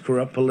the most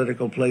corrupt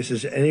political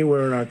places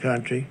anywhere in our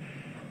country,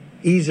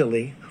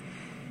 easily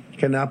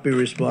cannot be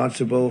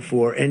responsible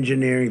for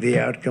engineering the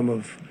outcome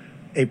of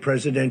a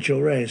presidential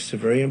race, a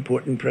very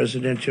important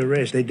presidential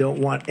race. They don't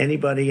want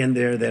anybody in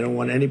there. They don't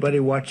want anybody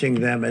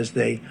watching them as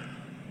they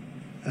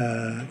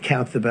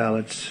count the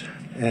ballots.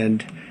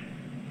 And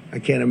I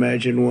can't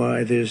imagine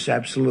why there's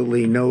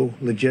absolutely no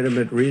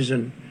legitimate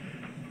reason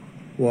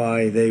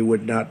why they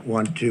would not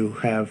want to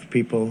have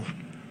people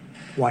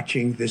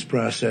watching this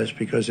process,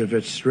 because if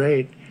it's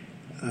straight,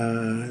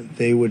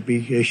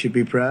 they should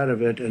be proud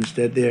of it.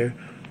 Instead, they're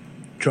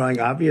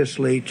trying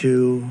obviously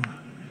to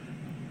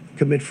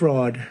commit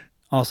fraud.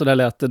 Ja, så där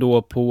lät det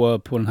då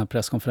på den här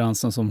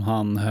presskonferensen som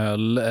han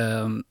höll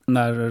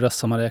när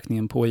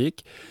röstsammanräkningen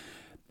pågick.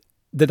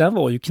 Det där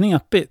var ju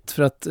knepigt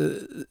för att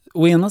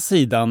å ena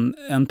sidan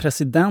en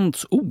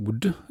presidents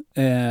ord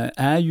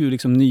är ju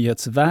liksom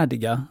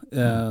nyhetsvärdiga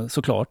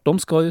såklart. De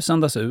ska ju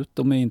sändas ut,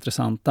 de är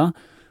intressanta.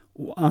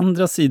 Å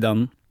andra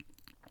sidan,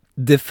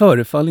 det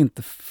förefaller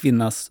inte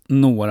finnas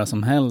några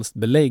som helst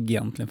belägg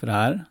egentligen för det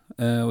här.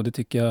 Och det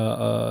tycker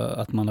jag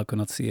att man har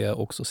kunnat se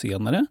också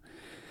senare.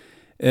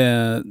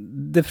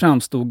 Det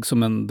framstod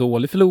som en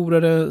dålig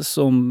förlorare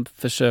som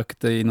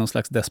försökte i någon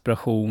slags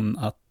desperation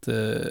att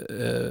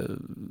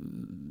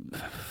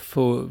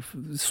få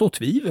så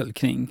tvivel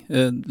kring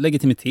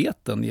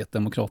legitimiteten i ett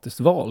demokratiskt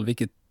val,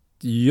 vilket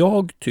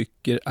jag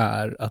tycker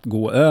är att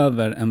gå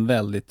över en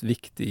väldigt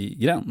viktig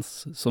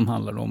gräns som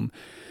handlar om,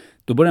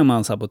 då börjar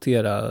man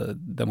sabotera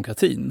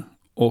demokratin,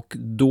 och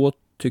då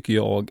tycker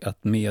jag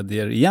att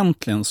medier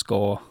egentligen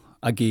ska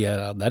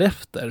agera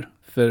därefter.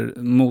 För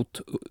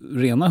mot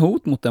rena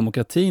hot mot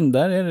demokratin,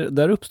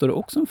 där uppstår det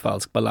också en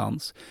falsk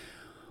balans.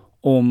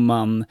 Om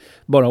man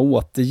bara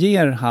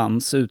återger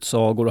hans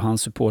utsagor och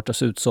hans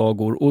supporters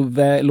utsagor och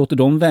låter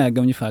dem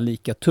väga ungefär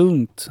lika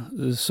tungt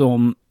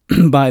som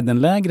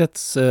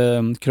Biden-lägrets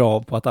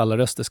krav på att alla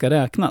röster ska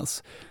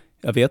räknas.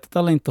 Jag vet att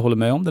alla inte håller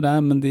med om det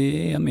där, men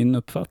det är min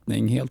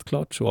uppfattning, helt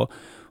klart så.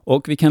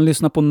 Och vi kan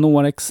lyssna på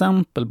några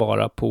exempel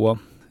bara på...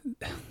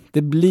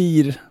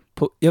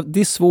 Det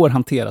är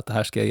svårhanterat, det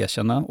här ska jag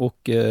erkänna,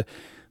 och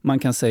man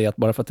kan säga att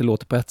bara för att det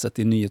låter på ett sätt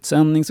i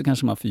nyhetssändning så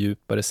kanske man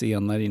fördjupar det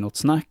senare i något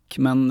snack,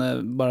 men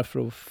bara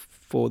för att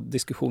få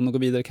diskussion och gå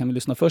vidare kan vi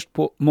lyssna först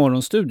på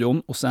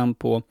Morgonstudion och sen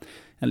på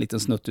en liten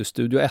snutt ur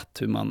Studio 1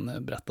 hur man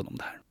berättar om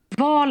det här.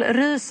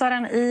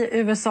 Valrysaren i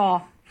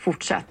USA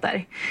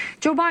fortsätter.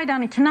 Joe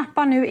Biden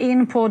knappar nu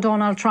in på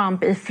Donald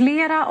Trump i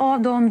flera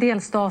av de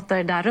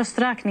delstater där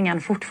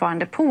rösträkningen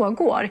fortfarande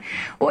pågår.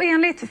 Och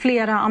enligt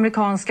flera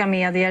amerikanska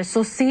medier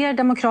så ser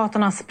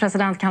demokraternas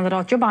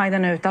presidentkandidat Joe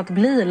Biden ut att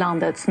bli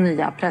landets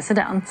nya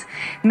president.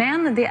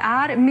 Men det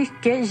är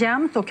mycket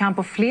jämnt och kan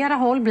på flera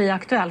håll bli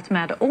aktuellt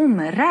med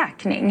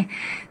omräkning.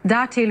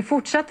 Därtill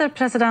fortsätter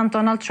president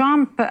Donald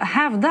Trump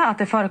hävda att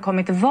det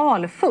förekommit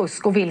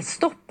valfusk och vill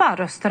stoppa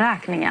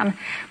rösträkningen.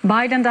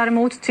 Biden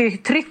däremot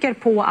trycker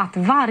på att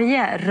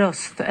varje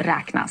röst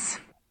räknas.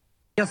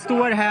 Jag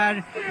står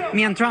här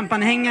med en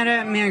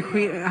Trump-anhängare,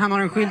 han har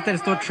en skylt där det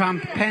står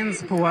Trump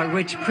Pence på.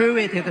 Rich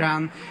Pruitt heter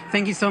han.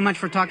 Thank you so much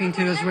for talking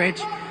to us,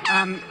 Rich.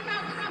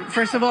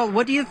 First of all,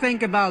 what do you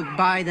think about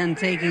Biden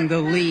taking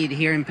the lead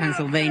here in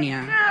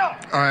Pennsylvania?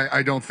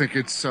 I don't think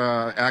it's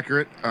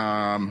accurate.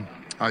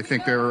 I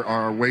think there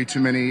are way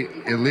too many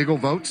illegal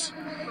votes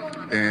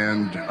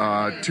and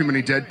too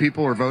many dead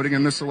people are voting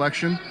in this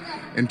election.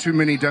 And too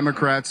many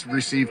Democrats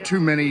receive too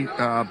many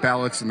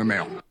ballots in the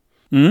mail.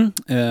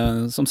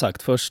 Som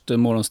sagt, först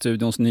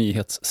Morgonstudions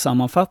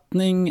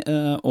nyhetssammanfattning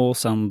och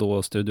sen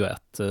då Studio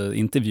 1,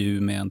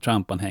 intervju med en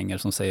Trump-anhängare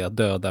som säger att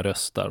döda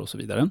röstar och så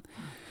vidare.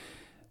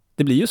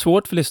 Det blir ju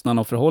svårt för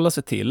lyssnarna att förhålla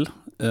sig till,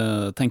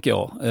 tänker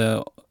jag.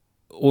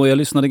 Och jag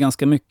lyssnade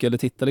ganska mycket, eller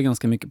tittade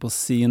ganska mycket på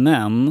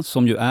CNN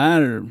som ju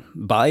är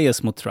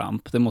bias mot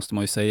Trump. Det måste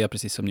man ju säga,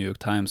 precis som New York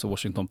Times och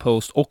Washington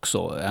Post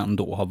också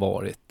ändå har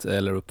varit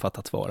eller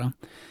uppfattats vara.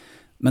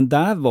 Men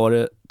där var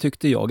det,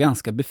 tyckte jag,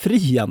 ganska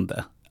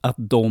befriande att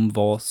de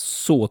var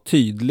så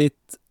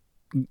tydligt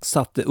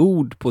satte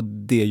ord på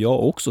det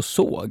jag också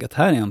såg. Att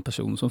här är en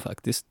person som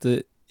faktiskt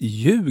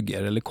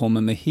ljuger eller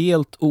kommer med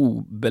helt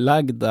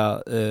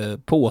obelagda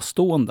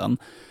påståenden.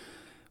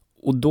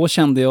 Och då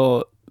kände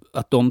jag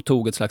att de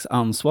tog ett slags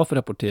ansvar för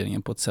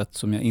rapporteringen på ett sätt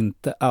som jag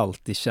inte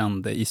alltid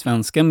kände i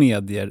svenska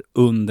medier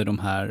under de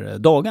här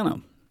dagarna.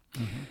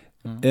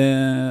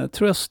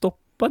 Tror jag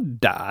stoppar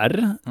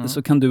där,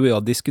 så kan du och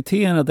jag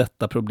diskutera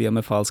detta problem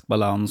med falsk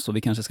balans, och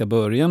vi kanske ska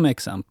börja med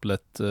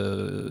exemplet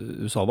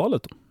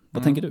USA-valet.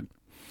 Vad tänker du?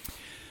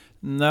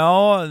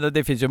 Ja,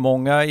 det finns ju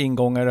många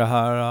ingångar det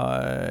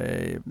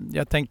här.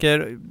 Jag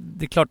tänker,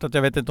 det är klart att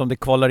jag vet inte om det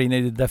kvalar in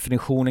i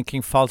definitionen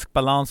kring falsk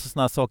balans och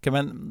såna här saker,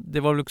 men det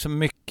var liksom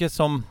mycket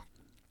som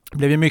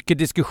blev mycket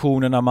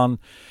diskussioner när man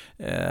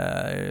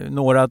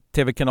några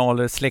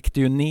tv-kanaler släckte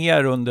ju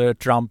ner under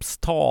Trumps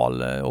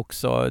tal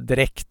också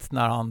direkt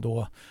när han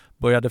då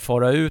började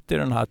fara ut i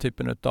den här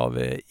typen av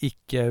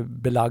icke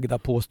belagda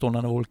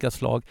påståenden av olika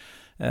slag.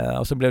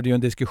 Och så blev det ju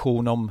en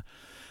diskussion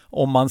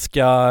om man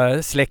ska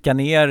släcka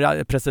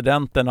ner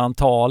presidenten när han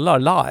talar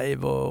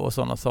live och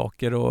sådana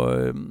saker.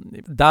 Och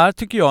där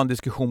tycker jag en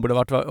diskussion borde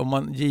varit, om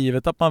man,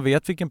 givet att man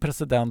vet vilken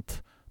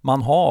president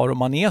man har och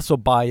man är så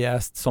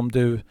biased som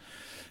du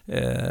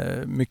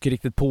mycket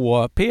riktigt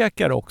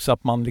påpekar också,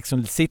 att man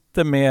liksom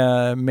sitter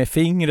med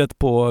fingret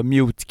på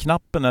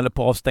mute-knappen eller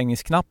på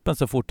avstängningsknappen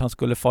så fort han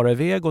skulle fara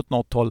iväg åt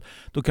något håll.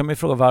 Då kan man ju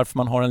fråga varför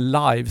man har en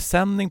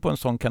livesändning på en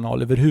sån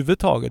kanal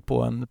överhuvudtaget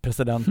på en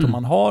president om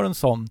man har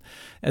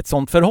ett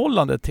sånt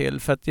förhållande till.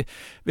 För att vi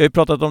har ju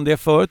pratat om det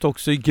förut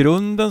också. I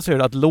grunden så är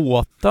det att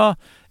låta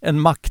en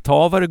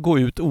makthavare gå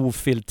ut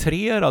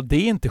ofiltrerad, det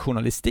är inte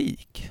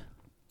journalistik.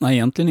 Nej,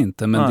 egentligen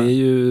inte, men det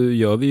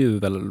gör vi ju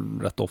väl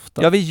rätt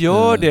ofta. Ja, vi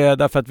gör det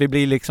därför att vi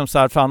blir liksom så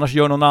här, för annars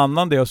gör någon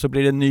annan det och så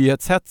blir det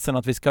nyhetshetsen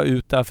att vi ska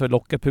ut där för att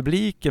locka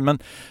publiken.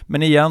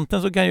 Men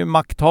egentligen så kan ju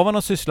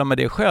makthavarna syssla med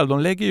det själv. De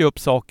lägger ju upp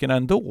sakerna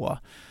ändå.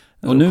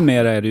 Och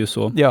numera är det ju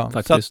så,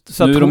 faktiskt.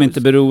 Så nu är de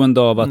inte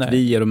beroende av att vi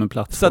ger dem en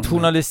plattform. Så att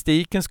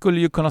journalistiken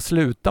skulle ju kunna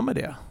sluta med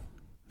det.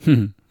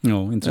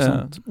 Ja,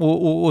 intressant.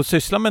 Och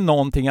syssla med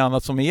någonting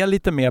annat som är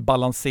lite mer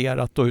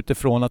balanserat och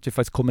utifrån att vi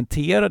faktiskt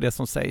kommenterar det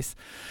som sägs.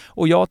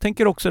 Och jag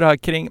tänker också det här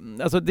kring,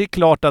 alltså det är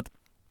klart att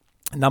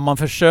när man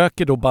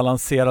försöker då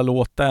balansera,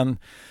 låta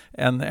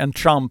en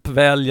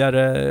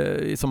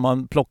Trump-väljare som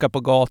man plockar på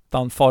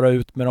gatan fara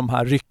ut med de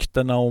här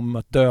ryktena om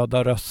att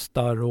döda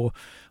röstar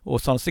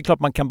och sånt. Så det är klart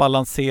man kan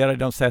balansera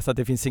det och säga att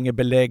det finns inget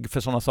belägg för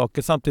sådana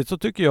saker. Samtidigt så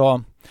tycker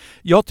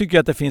jag tycker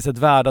att det finns ett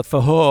värde att få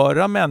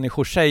höra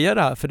människor säga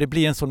det här, för det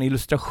blir en sån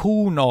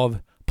illustration av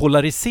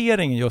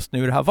polariseringen just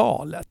nu i det här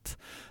valet.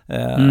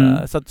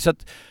 Så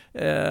att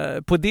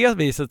på det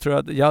viset tror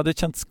jag att jag hade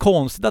känts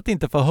konstigt att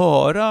inte få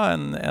höra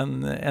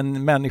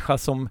en människa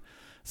som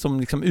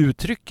liksom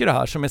uttrycker det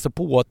här, som är så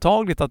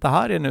påtagligt att det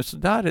här är nu, så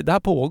det här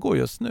pågår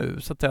just nu.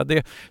 Så att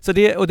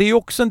och det är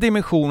också en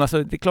dimension,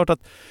 alltså det är klart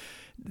att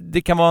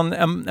det kan vara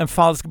en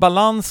falsk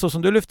balans så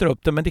som du lyfter upp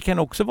det, men det kan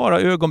också vara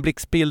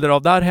ögonblicksbilder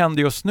av det här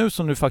händer just nu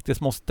som du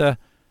faktiskt måste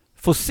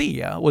få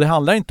se. Och det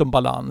handlar inte om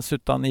balans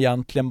utan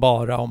egentligen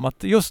bara om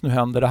att just nu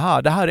händer det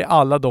här. Det här är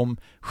alla de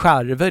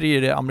skärvor i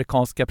det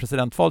amerikanska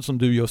presidentvalet som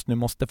du just nu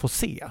måste få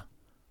se.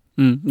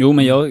 Jo,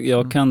 men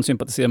jag kan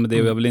sympatisera med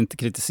det och jag vill inte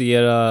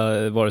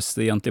kritisera vare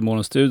sig egentligen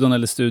Morgonstudion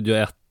eller Studio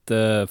 1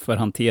 för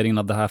hanteringen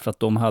av det här, för att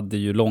de hade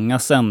ju långa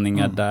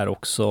sändningar där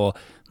också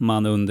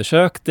man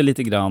undersökte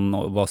lite grann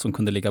vad som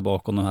kunde ligga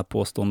bakom de här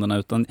påståendena,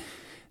 utan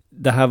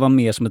det här var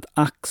mer som ett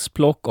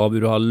axplock av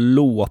hur det har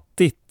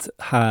låtit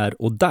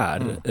här och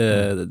där.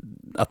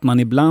 Att man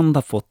ibland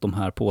har fått de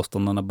här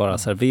påståendena bara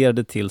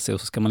serverade till sig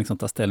och så ska man liksom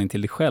ta ställning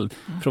till det själv.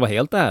 För att vara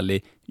helt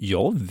ärlig,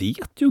 jag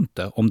vet ju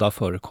inte om det har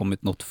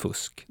förekommit något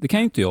fusk. Det kan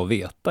ju inte jag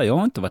veta. Jag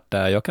har inte varit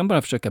där. Jag kan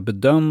bara försöka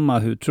bedöma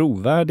hur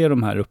trovärdiga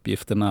de här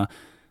uppgifterna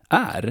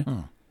är.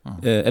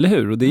 Eller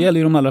hur? Och det gäller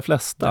ju de allra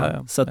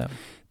flesta. Så att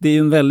det är ju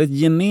en väldigt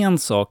gemen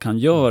sak han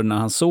gör när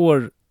han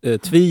sår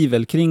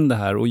tvivel kring det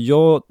här, och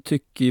jag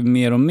tycker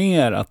mer och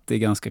mer att det är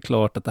ganska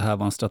klart att det här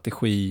var en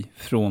strategi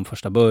från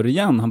första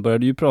början. Han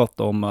började ju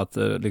prata om att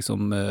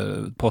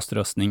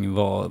poströstning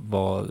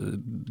var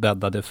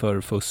bäddade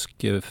för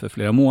fusk för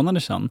flera månader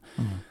sedan.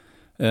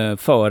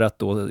 För att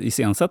då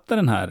iscensätta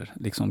den här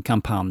liksom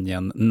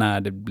kampanjen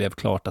när det blev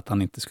klart att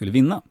han inte skulle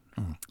vinna.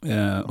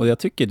 Och jag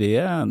tycker det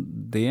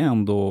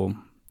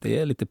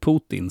är lite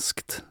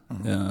putinskt.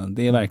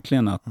 Det är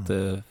verkligen att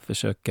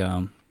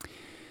försöka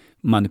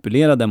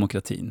manipulera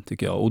demokratin,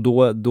 tycker jag. Och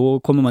då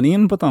kommer man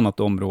in på ett annat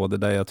område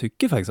där jag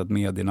tycker faktiskt att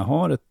medierna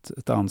har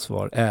ett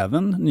ansvar,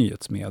 även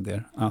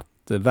nyhetsmedier, att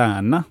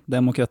värna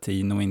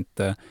demokratin och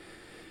inte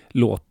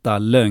låta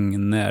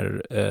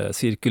lögner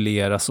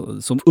cirkulera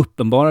som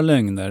uppenbara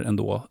lögner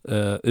ändå,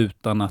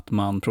 utan att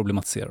man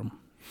problematiserar dem.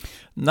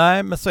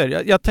 Nej, men så är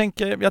det.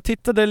 Jag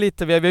tittade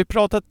lite, vi har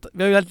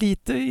ju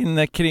lite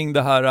inne kring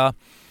det här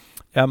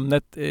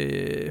ämnet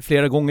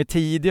flera gånger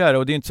tidigare,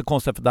 och det är inte så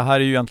konstigt för det här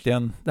är ju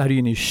egentligen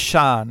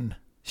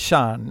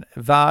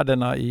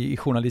kärnvärdena i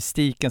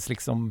journalistikens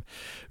liksom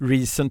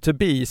reason to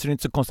be, så det är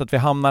inte så konstigt att vi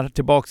hamnar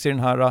tillbaka i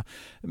den här,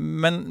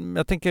 men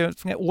jag tänker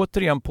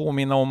återigen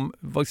påminna om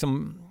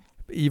liksom,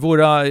 i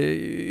våra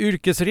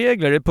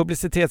yrkesregler,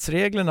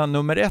 publicitetsreglerna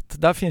nummer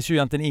 1, där finns ju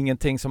egentligen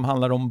ingenting som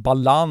handlar om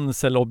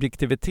balans eller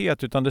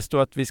objektivitet, utan det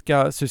står att vi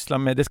ska syssla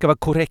med, det ska vara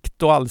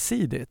korrekt och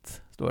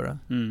allsidigt, står det.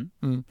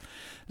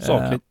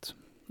 Sakligt.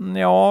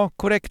 Ja,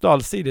 korrekt och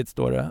allsidigt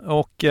står det.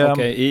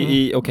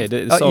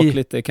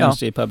 Sakligt är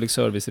kanske i public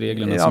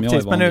service-reglerna som jag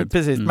är van vid.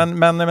 Precis,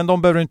 men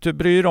de behöver inte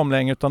bry om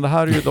längre, utan det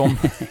här är ju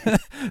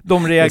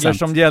de regler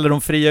som gäller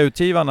de fria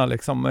utgivarna.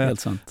 Liksom. Helt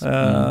sant.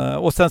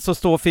 Och sen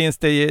så finns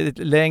det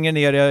längre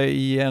ner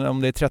i,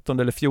 om det är 13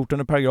 eller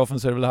 14 paragrafen,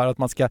 så är det väl här att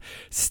man ska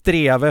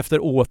sträva efter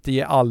att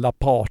återge alla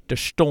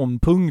parters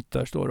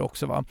ståndpunkter, står det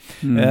också. Va?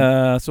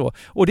 Så.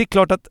 Och det är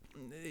klart att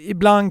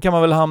ibland kan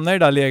man väl hamna i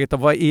det där läget av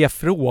vad är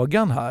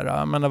frågan här?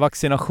 Jag menar,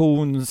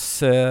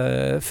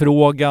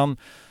 vaccinationsfrågan,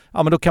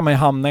 ja, men då kan man ju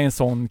hamna i en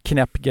sån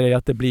knäpp grej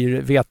att det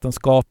blir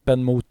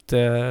vetenskapen mot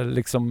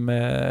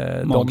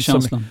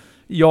magkänslan.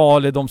 Ja,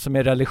 eller de som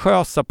är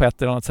religiösa på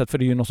ett eller annat sätt, för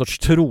det är ju någon sorts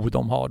tro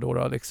de har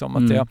då liksom.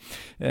 Att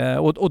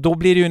och då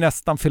blir det ju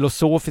nästan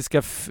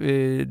filosofiska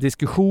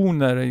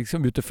diskussioner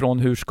liksom, utifrån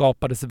hur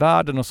skapades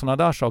världen och sådana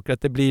där saker.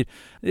 Att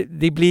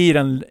det blir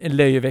en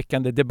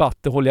löjeväckande debatt,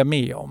 det håller jag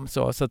med om.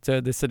 Så att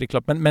det är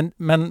klart.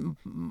 Men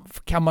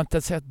kan man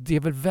inte säga att det är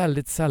väl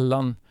väldigt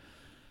sällan...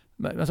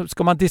 Alltså,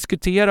 ska man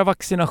diskutera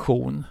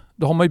vaccination,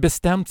 då har man ju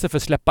bestämt sig för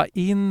att släppa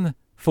in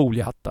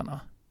foliehattarna.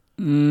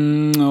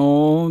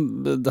 Ja,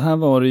 det här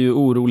var det ju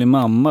orolig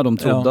mamma. De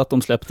trodde att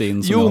de släppte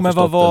in. Jo, men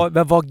vad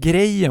var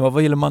grejen? Vad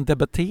ville man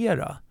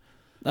debattera?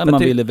 Nej,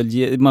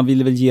 man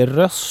ville väl ge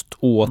röst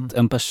åt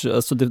en person.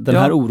 Alltså den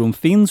här oron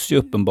finns ju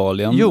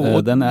uppenbarligen.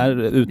 Den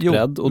är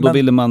utbredd. Och då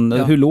ville man...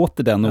 Hur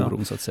låter den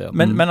oron så att säga?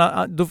 Men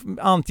då,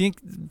 antingen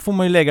får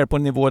man ju lägga det på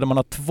en nivå där man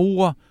har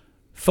 2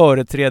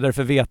 företrädare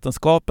för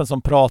vetenskapen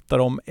som pratar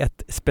om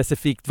ett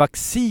specifikt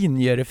vaccin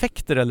ger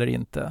effekter eller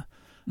inte.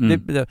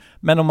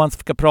 Men om man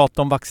ska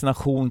prata om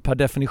vaccination per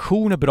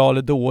definition är bra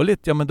eller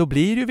dåligt, ja men då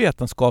blir det ju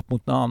vetenskap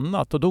mot något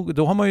annat. Och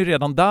då har man ju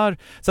redan där...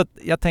 Så att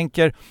jag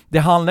tänker, det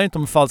handlar inte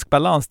om falsk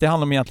balans, det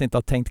handlar om egentligen inte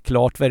att ha tänkt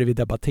klart vad det vi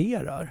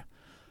debatterar.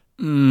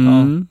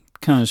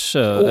 Kanske,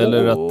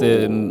 eller att,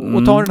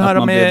 ta den här att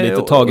man med, blev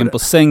lite tagen på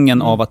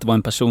sängen av att det var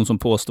en person som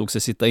påstod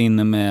sig sitta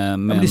inne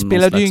med det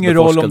spelade ju ingen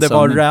roll om det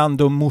var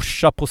random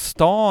morsa på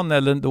stan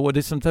eller då,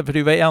 för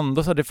det var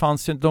ändå så att det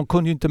fanns ju, de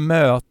kunde ju inte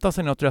mötas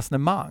i något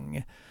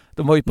resonemang.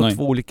 De var ju på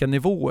 2 olika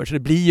nivåer, så det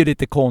blir ju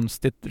lite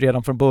konstigt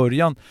redan från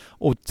början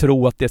att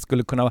tro att det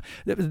skulle kunna...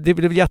 Det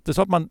blir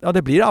jätteså att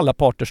det blir alla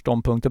parters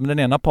ståndpunkter, men den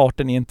ena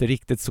parten är inte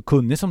riktigt så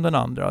kunnig som den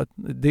andra.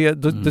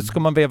 Det ska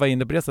man väva in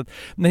det på det sättet.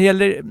 När det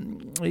gäller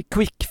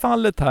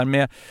Quick-fallet här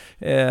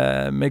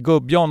med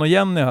Gubbjan och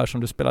Jenny här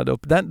som du spelade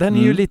upp, den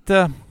är ju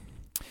lite...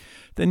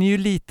 Den är ju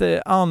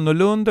lite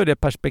annorlunda i det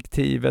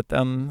perspektivet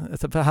än...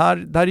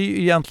 För där är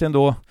ju egentligen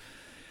då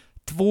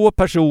 2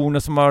 personer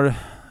som har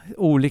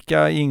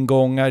olika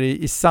ingångar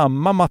i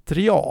samma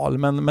material,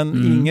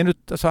 men ingen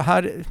så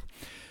här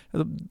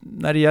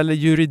när det gäller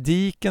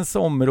juridikens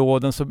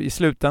områden, så i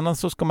slutändan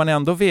så ska man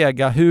ändå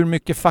väga hur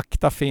mycket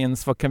fakta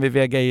finns, vad kan vi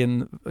väga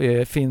in,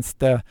 finns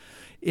det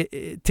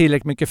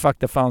tillräckligt mycket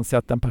fakta fanns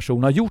att en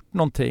person har gjort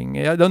någonting.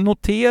 Jag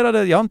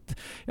noterade, jag har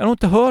nog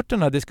inte hört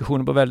den här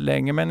diskussionen på väldigt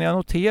länge, men jag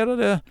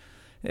noterade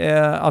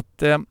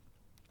att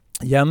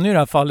Jenny i det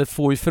här fallet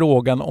får ju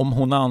frågan om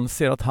hon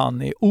anser att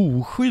han är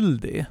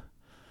oskyldig.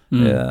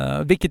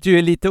 Vilket ju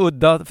är lite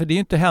udda, för det är ju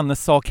inte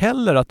hennes sak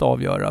heller att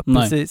avgöra.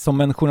 Nej. Precis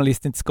som en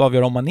journalist inte ska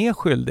avgöra om man är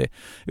skyldig.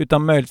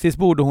 Utan möjligtvis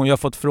borde hon ju ha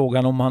fått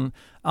frågan om han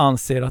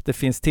anser att det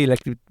finns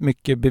tillräckligt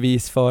mycket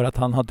bevis för att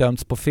han har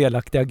dömts på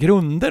felaktiga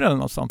grunder eller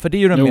något sånt. För det är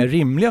ju den mer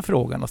rimliga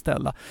frågan att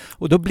ställa.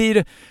 Och då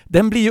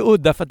den blir ju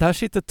udda, för att här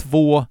sitter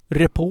 2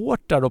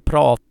 reportrar och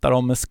pratar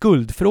om en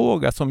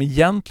skuldfråga som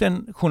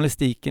egentligen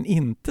journalistiken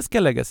inte ska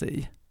lägga sig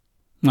i.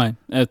 Nej,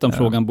 utan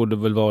frågan borde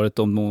väl varit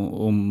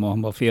om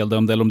han var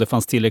feldömd eller om det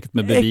fanns tillräckligt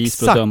med bevis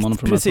för att döma honom.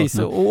 Precis.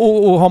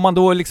 Och har man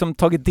då liksom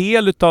tagit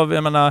del av,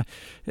 jag menar,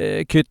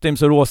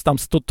 Kyttims och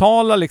Råstams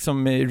totala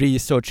liksom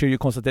research, är ju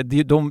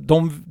konstigt.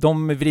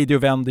 De vrider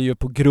och vänder ju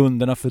på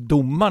grunderna för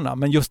domarna,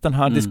 men just den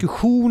här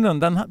diskussionen,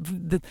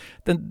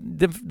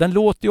 den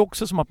låter ju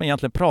också som att man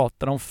egentligen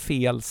pratar om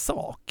fel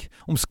sak.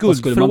 Om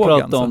skuldfrågan.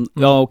 Man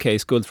prata om,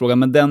 skuldfrågan,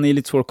 men den är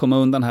lite svår att komma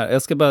undan här.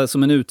 Jag ska bara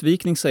som en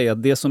utvikning säga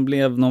att det som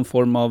blev någon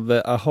form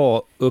av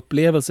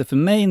aha-upplevelse för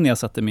mig när jag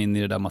satte mig in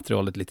i det där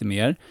materialet lite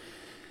mer,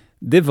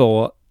 det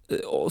var,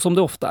 som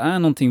det ofta är,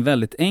 någonting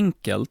väldigt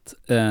enkelt.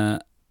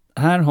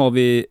 Här har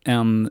vi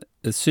en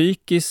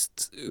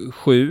psykiskt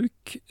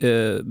sjuk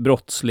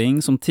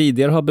brottsling som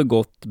tidigare har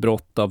begått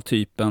brott av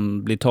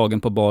typen blir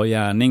tagen på bar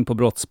gärning på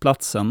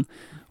brottsplatsen,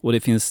 och det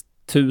finns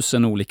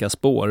 1000 olika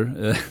spår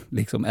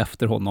liksom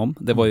efter honom.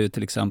 Det var ju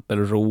till exempel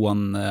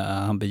rån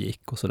han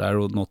begick och sådär,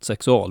 och något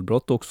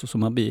sexualbrott också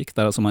som han begick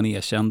där, som han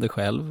erkände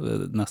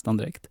själv nästan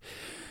direkt.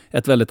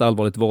 Ett väldigt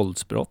allvarligt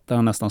våldsbrott där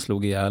han nästan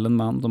slog ihjäl en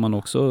man som han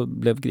också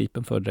blev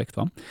gripen för direkt,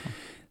 va?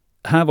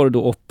 Här var det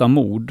då 8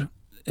 mord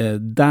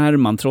där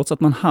man, trots att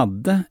man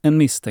hade en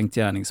misstänkt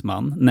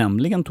gärningsman,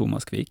 nämligen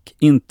Thomas Quick,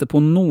 inte på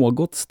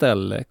något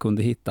ställe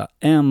kunde hitta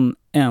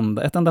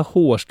ett enda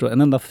hårstrå,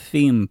 en enda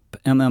fimp,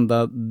 en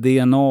enda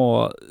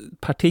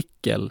DNA-partikel.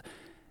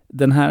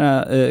 Den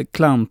här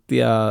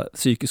klantiga,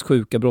 psykiskt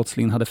sjuka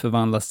brottslingen hade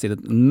förvandlats till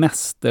en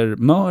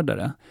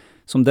mästermördare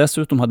som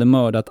dessutom hade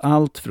mördat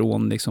allt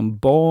från liksom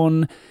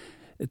barn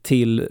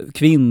till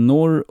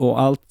kvinnor,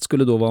 och allt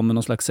skulle då vara med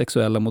någon slags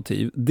sexuella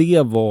motiv.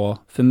 Det var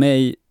för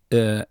mig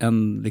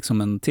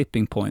en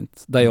tipping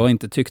point där jag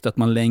inte tyckte att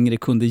man längre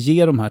kunde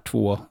ge de här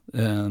 2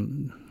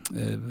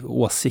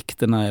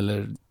 åsikterna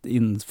eller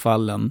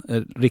infallen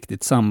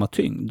riktigt samma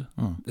tyngd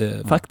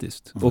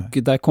faktiskt. Och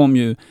där kom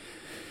ju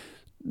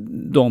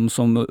de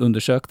som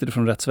undersökte det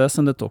från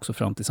rättsväsendet också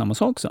fram till samma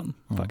sak sen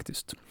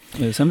faktiskt.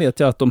 Sen vet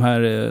jag att de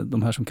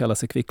här som kallar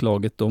sig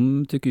kvicklaget,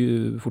 de tycker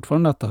ju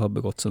fortfarande att det har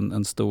begåtts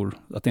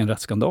att det är en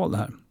rättsskandal det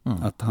här.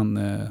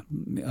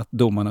 Att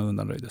domarna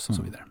undanröjdes och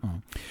så vidare.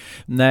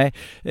 Nej,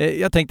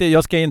 jag tänkte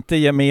jag ska inte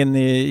ge mig in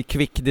i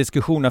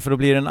kvickdiskussioner, för då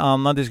blir det en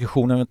annan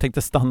diskussion. Jag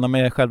tänkte stanna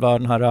med själva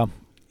den här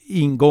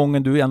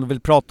ingången du ändå vill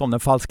prata om, den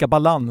falska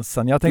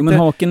balansen. Men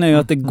haken är ju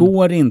att det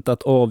går inte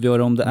att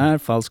avgöra om det är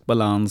falsk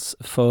balans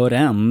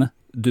förrän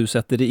du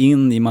sätter det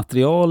in i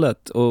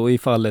materialet, och i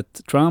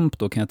fallet Trump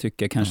då kan jag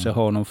tycka kanske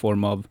har någon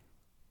form av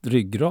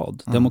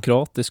ryggrad,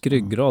 demokratisk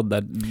ryggrad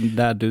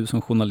där du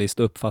som journalist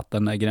uppfattar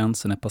när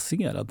gränsen är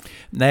passerad.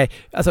 Nej,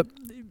 alltså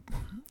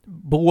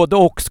både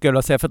och skulle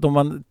jag säga, för att om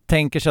man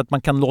tänker sig att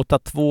man kan låta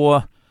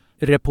två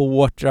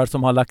reportrar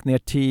som har lagt ner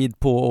tid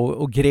på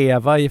att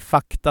gräva i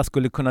fakta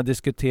skulle kunna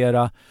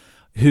diskutera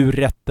hur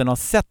rätten har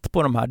sett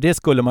på de här. Det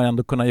skulle man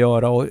ändå kunna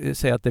göra och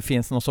säga att det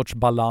finns någon sorts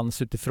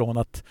balans utifrån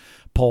att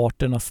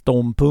parternas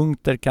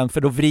ståndpunkter kan,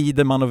 för då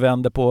vrider man och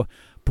vänder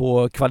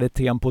på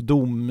kvaliteten på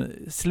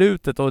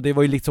domslutet, och det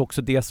var ju liksom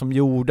också det som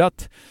gjorde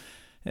att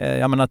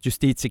att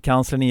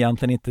justitiekanslern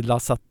egentligen inte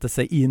satte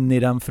sig in i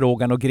den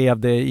frågan och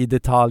grävde i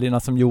detaljerna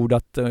som gjorde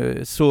att,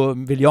 så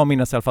vill jag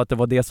minnas i alla fall, att det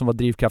var det som var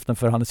drivkraften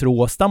för Hannes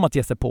Råstam att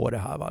ge sig på det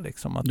här. Va?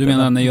 Liksom, att du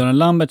menar när Göran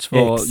Lambertz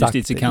var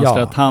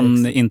justitiekansler, att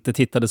han inte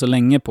tittade så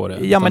länge på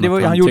det? Ja,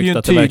 men han gjorde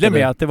ju tydligt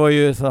med att det var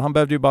ju, så han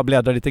behövde ju bara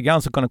bläddra lite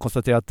grann så kunde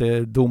konstatera att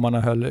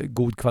domarna höll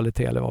god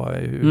kvalitet. Eller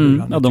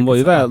vad, de var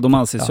ju de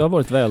anses ju ha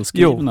varit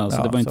välskrivna,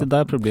 så det var inte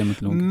där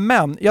problemet låg.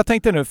 Men jag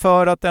tänkte nu,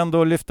 för att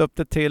ändå lyfta upp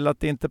det till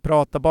att inte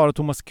prata bara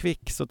Thomas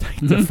Quick, så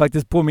tänkte jag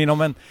faktiskt påminna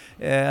om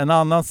en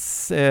annan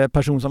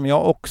person som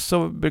jag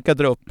också brukar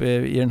dra upp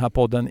i den här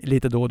podden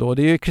lite då och då.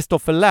 Det är ju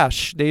Christopher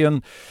Lasch. Det är ju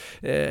en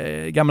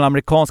gammal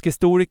amerikansk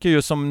historiker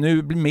ju, som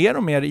nu mer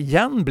och mer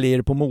igen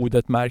blir på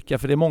modet, märker,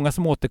 för det är många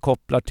som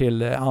återkopplar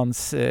till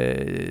hans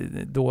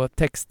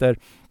texter.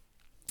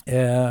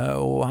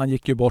 Och han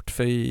gick ju bort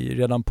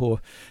redan på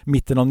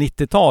mitten av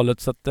 90-talet,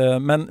 så att,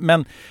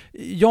 men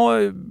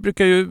jag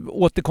brukar ju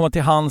återkomma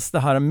till hans det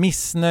här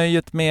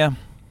missnöjet med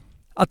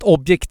att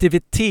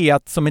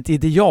objektivitet som ett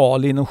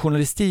ideal inom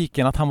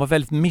journalistiken, att han var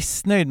väldigt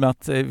missnöjd med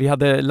att vi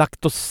hade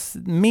lagt oss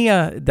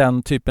med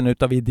den typen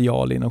av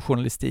ideal inom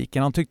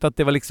journalistiken. Han tyckte att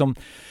det var liksom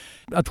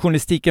att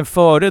journalistiken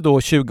före då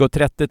 20- och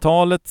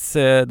 30-talets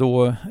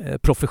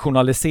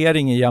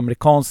professionalisering i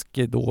amerikansk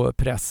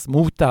press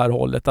mot det här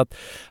hållet,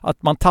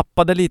 att man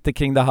tappade lite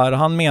kring det här.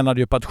 Han menade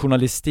ju på att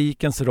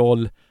journalistikens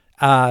roll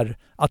är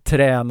att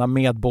träna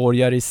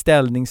medborgare i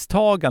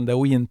ställningstagande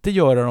och inte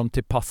göra dem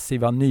till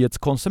passiva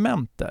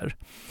nyhetskonsumenter.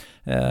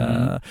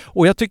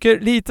 Och jag tycker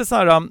lite så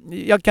här,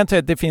 jag kan säga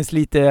att det finns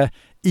lite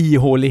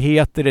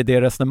ihåligheter i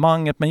det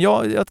resonemanget, men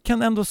jag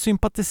kan ändå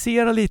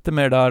sympatisera lite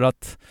med det där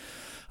att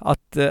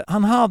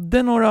han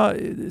hade några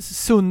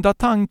sunda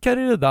tankar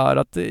i det där,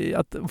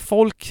 att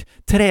folk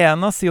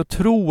tränar sig att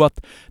tro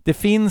att det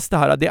finns det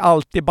här, det är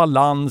alltid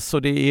balans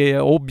och det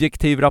är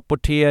objektiv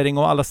rapportering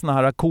och alla såna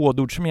här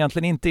kodord som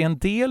egentligen inte är en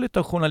del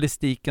av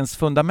journalistikens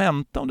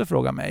fundamenta, om du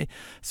frågar mig.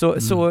 Så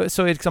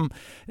är liksom,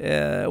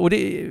 och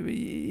det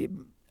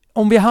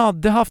om vi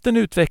hade haft en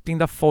utveckling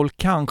där folk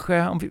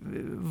kanske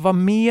var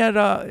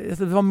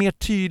mer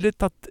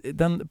tydligt att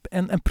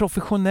en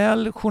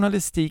professionell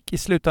journalistik i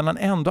slutändan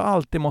ändå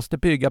alltid måste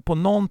bygga på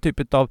någon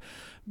typ av,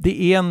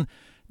 det är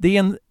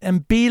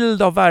en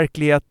bild av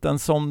verkligheten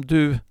som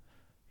du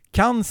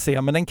kan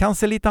se, men den kan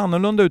se lite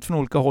annorlunda ut från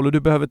olika håll, och du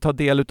behöver ta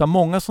del av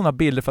många sådana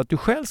bilder för att du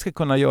själv ska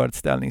kunna göra ett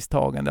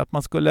ställningstagande. Att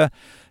man skulle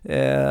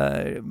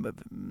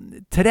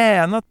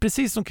tränat,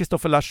 precis som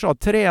Christopher Lasch sa,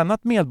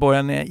 tränat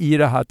medborgarna i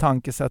det här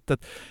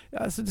tankesättet.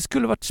 Alltså, det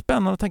skulle varit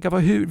spännande att tänka på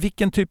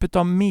vilken typ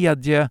av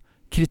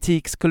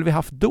mediekritik skulle vi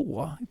haft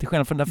då? Till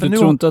skillnad från du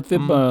tror inte att vi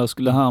bara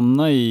skulle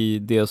hamna i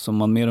det som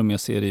man mer och mer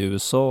ser i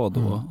USA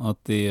då? Att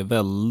det är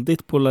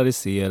väldigt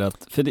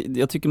polariserat. För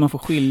jag tycker man får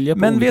skilja på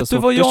men olika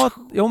sorters...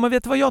 Men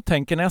vet du vad jag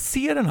tänker? När jag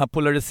ser den här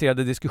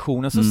polariserade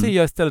diskussionen så ser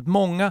jag istället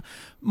många,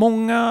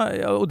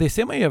 och det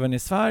ser man ju även i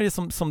Sverige,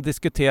 som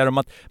diskuterar om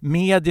att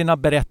medierna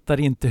berättar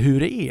inte hur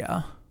det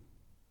är.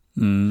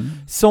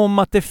 Som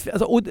att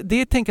och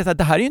det tänker jag så här,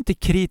 det här är ju inte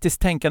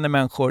kritiskt tänkande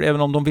människor,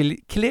 även om de vill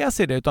klä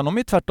sig i det, utan de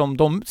är tvärtom,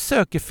 de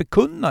söker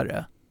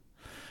förkunnare.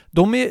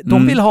 De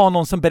vill ha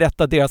någon som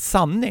berättar deras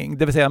sanning,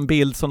 det vill säga en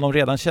bild som de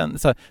redan känner.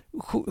 Så här,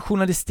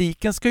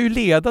 journalistiken ska ju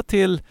leda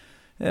till,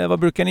 vad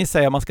brukar ni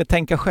säga, man ska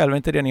tänka själv,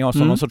 inte det ni har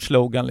som någon sorts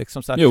slogan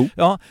liksom, så här. Jo.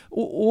 Ja,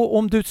 och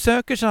om du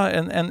söker så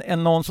här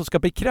en någon som ska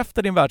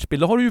bekräfta din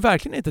världsbild, då har du ju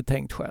verkligen inte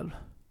tänkt själv.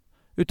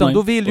 Utan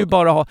då vill du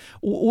bara ha,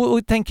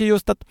 och tänker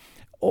just att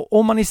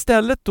om man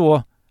istället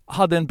då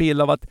hade en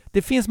bild av att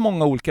det finns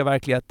många olika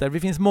verkligheter, det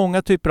finns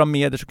många typer av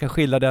medier som kan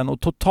skilja den,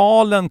 och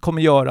totalen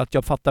kommer göra att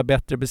jag fattar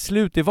bättre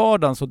beslut i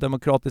vardagen som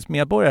demokratisk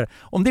medborgare.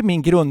 Om det är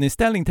min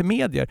grundinställning till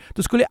medier,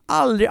 då skulle jag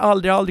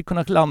aldrig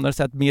kunna landa och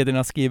säga att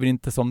medierna skriver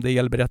inte som det är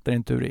eller berättar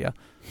inte hur det är.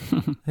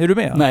 Är du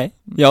med? Nej,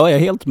 jag är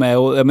helt med,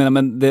 och jag menar,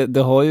 men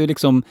det har ju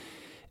liksom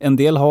en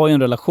del har ju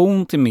en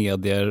relation till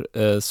medier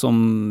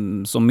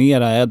som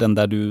mera är den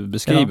där du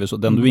beskriver, så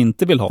den du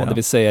inte vill ha. Det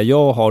vill säga,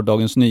 jag har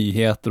Dagens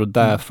Nyheter och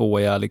där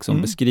får jag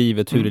liksom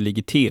beskrivet hur det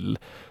ligger till.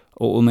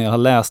 Och när jag har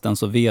läst den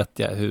så vet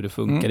jag hur det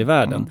funkar i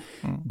världen.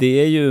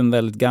 Det är ju en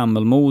väldigt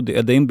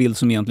gammalmodig, det är en bild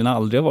som egentligen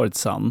aldrig har varit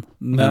sann.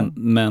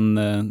 Men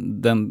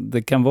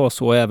det kan vara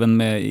så även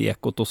med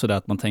Ekot och sådär,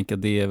 att man tänker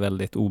att det är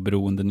väldigt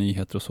oberoende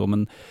nyheter och så.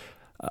 Men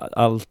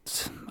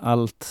allt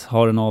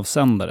har en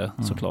avsändare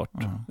såklart.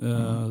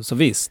 Så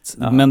visst.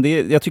 Men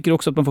jag tycker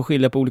också att man får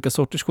skilja på olika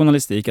sorters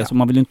journalistik. Alltså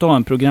man vill ju inte ha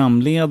en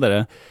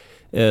programledare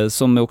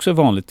som också är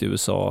vanligt i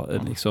USA,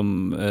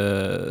 liksom,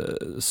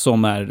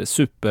 som är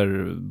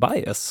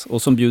super-bias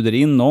och som bjuder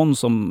in någon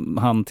som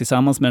han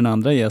tillsammans med den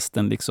andra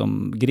gästen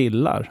liksom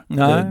grillar.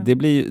 Det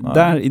blir,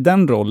 där, i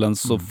den rollen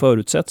så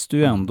förutsätts du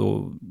ju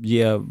ändå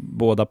ge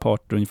båda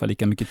parter ungefär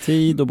lika mycket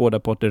tid och båda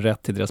parter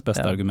rätt till deras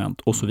bästa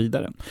argument och så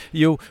vidare.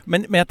 Jo,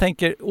 men jag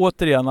tänker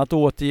återigen att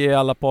återge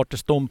alla parters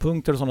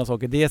ståndpunkter och sådana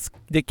saker,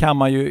 det kan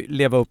man ju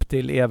leva upp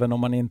till även om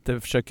man inte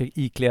försöker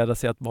ikläda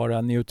sig att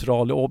vara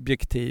neutral och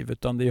objektiv,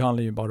 utan det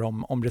handlar ju bara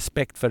om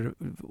respekt för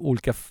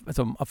olika,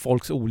 alltså,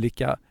 folks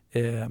olika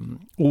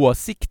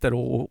åsikter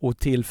och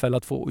tillfälle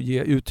att få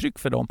ge uttryck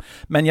för dem.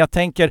 Men jag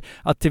tänker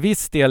att till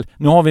viss del,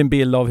 nu har vi en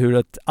bild av hur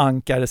ett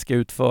ankare ska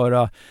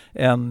utföra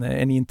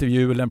en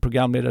intervju eller en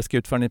programledare ska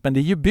utföra, men det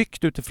är ju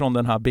byggt utifrån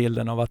den här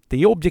bilden av att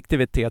det är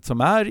objektivitet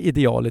som är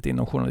idealet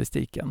inom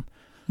journalistiken.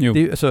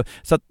 Så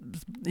att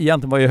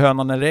egentligen var ju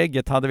hönan eller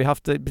ägget, hade vi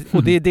haft,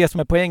 och det är det som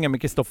är poängen med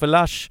Christopher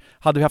Lasch,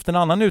 hade vi haft en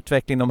annan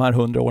utveckling de här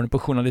 100 åren på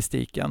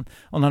journalistiken,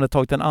 och han hade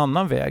tagit en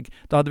annan väg,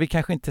 då hade vi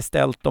kanske inte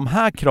ställt de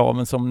här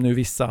kraven som nu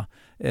vissa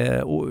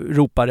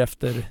ropar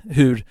efter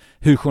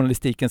hur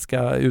journalistiken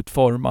ska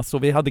utformas,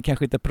 och vi hade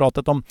kanske inte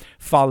pratat om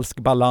falsk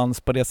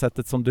balans på det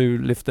sättet som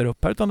du lyfter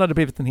upp här, utan det hade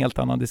blivit en helt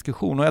annan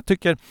diskussion. Och jag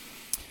tycker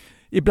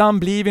ibland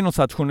blir vi nog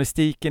så att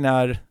journalistiken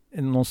är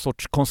någon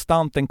sorts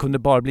konstant, den kunde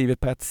bara blivit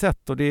på ett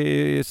sätt, och det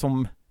är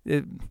som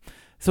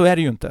så är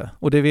det ju inte,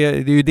 och det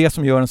är ju det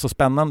som gör den så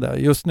spännande.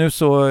 Just nu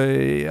så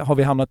har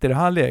vi hamnat i det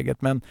här läget,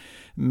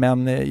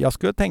 men jag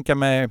skulle tänka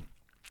mig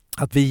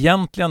att vi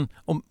egentligen,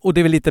 och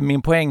det är väl lite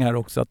min poäng här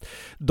också, att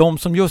de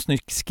som just nu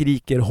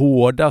skriker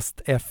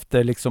hårdast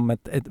efter liksom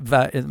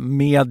ett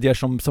medier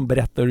som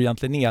berättar hur det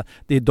egentligen är,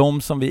 det är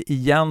de som vi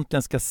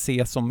egentligen ska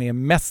se som är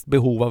mest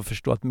behov av att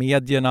förstå att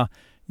medierna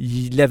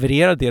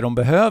levererar det de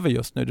behöver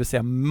just nu, det vill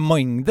säga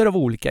mängder av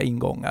olika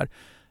ingångar.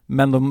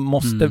 Men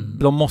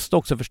de måste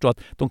också förstå att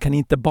de kan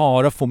inte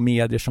bara få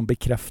medier som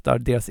bekräftar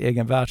deras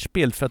egen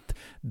världsbild, för att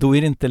då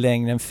är det inte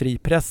längre en fri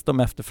press de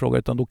efterfrågar,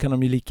 utan då kan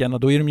de ju lika gärna,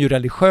 då är de ju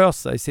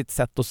religiösa i sitt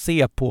sätt att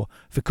se på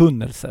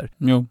förkunnelser.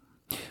 Jo.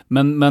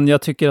 Men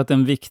jag tycker att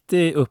en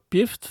viktig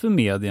uppgift för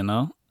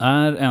medierna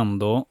är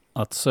ändå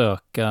att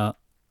söka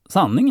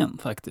sanningen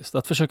faktiskt.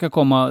 Att försöka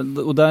komma,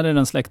 och där är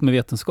den släkt med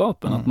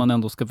vetenskapen, att man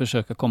ändå ska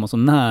försöka komma så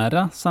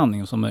nära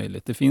sanningen som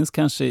möjligt. Det finns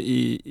kanske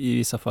i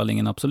vissa fall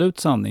ingen absolut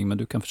sanning, men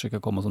du kan försöka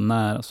komma så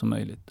nära som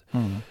möjligt.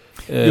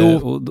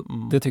 Och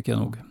det tycker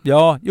jag nog.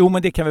 Ja,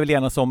 men det kan vi väl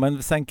enas om.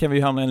 Men sen kan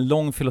vi hamna i en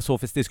lång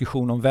filosofisk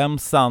diskussion om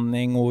vems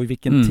sanning och i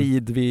vilken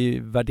tid vi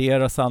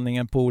värderar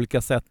sanningen på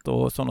olika sätt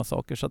och sådana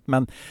saker. Så att,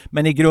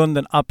 men i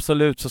grunden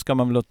absolut så ska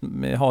man väl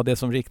ha det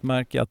som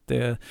riktmärke, att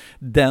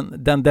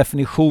den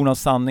definition av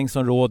sanning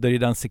som råder i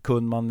den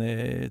sekund man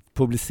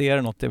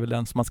publicerar något är väl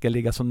den som man ska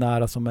ligga så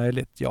nära som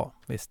möjligt. Ja,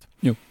 visst.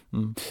 Jo.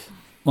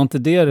 Var inte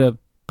det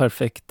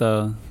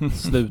perfekta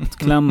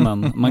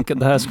slutklämmen?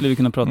 Det här skulle vi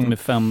kunna prata om i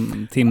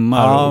 5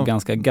 timmar och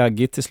ganska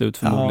gaggigt till slut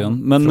förmodligen.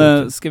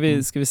 Men ska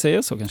vi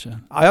säga så kanske?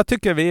 Ja, jag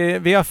tycker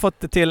vi har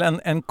fått till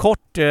en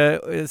kort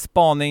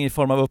spaning i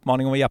form av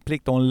uppmaning om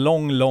hjärtplikt och en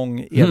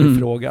lång evig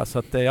fråga. Så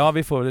att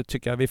vi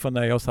får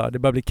nöja oss här. Det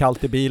börjar bli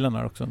kallt i bilen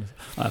här också.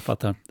 Ja, jag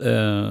fattar.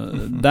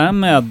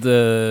 Därmed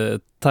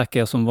tackar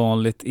jag som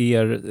vanligt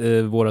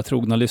våra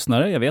trogna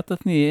lyssnare. Jag vet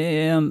att ni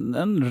är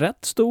en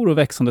rätt stor och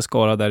växande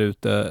skara där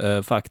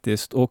ute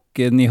faktiskt. Och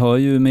ni hör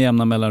ju med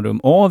jämna mellanrum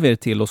av er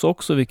till oss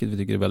också, vilket vi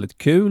tycker är väldigt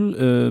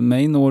kul.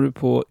 Mig når du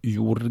på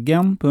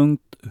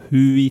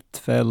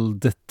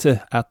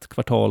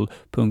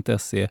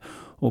jorgen.huitfeldt@kvartal.se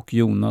och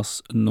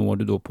Jonas når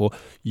du då på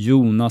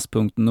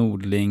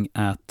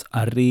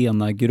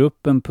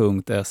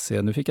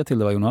jonas.nordling@arenagruppen.se. Nu fick jag till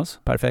det, va, Jonas?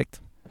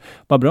 Perfekt.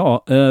 Vad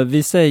bra.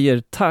 Vi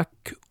säger tack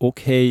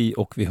och hej,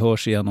 och vi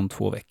hörs igen om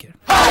 2 veckor.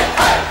 Hej,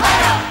 hej,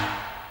 hej!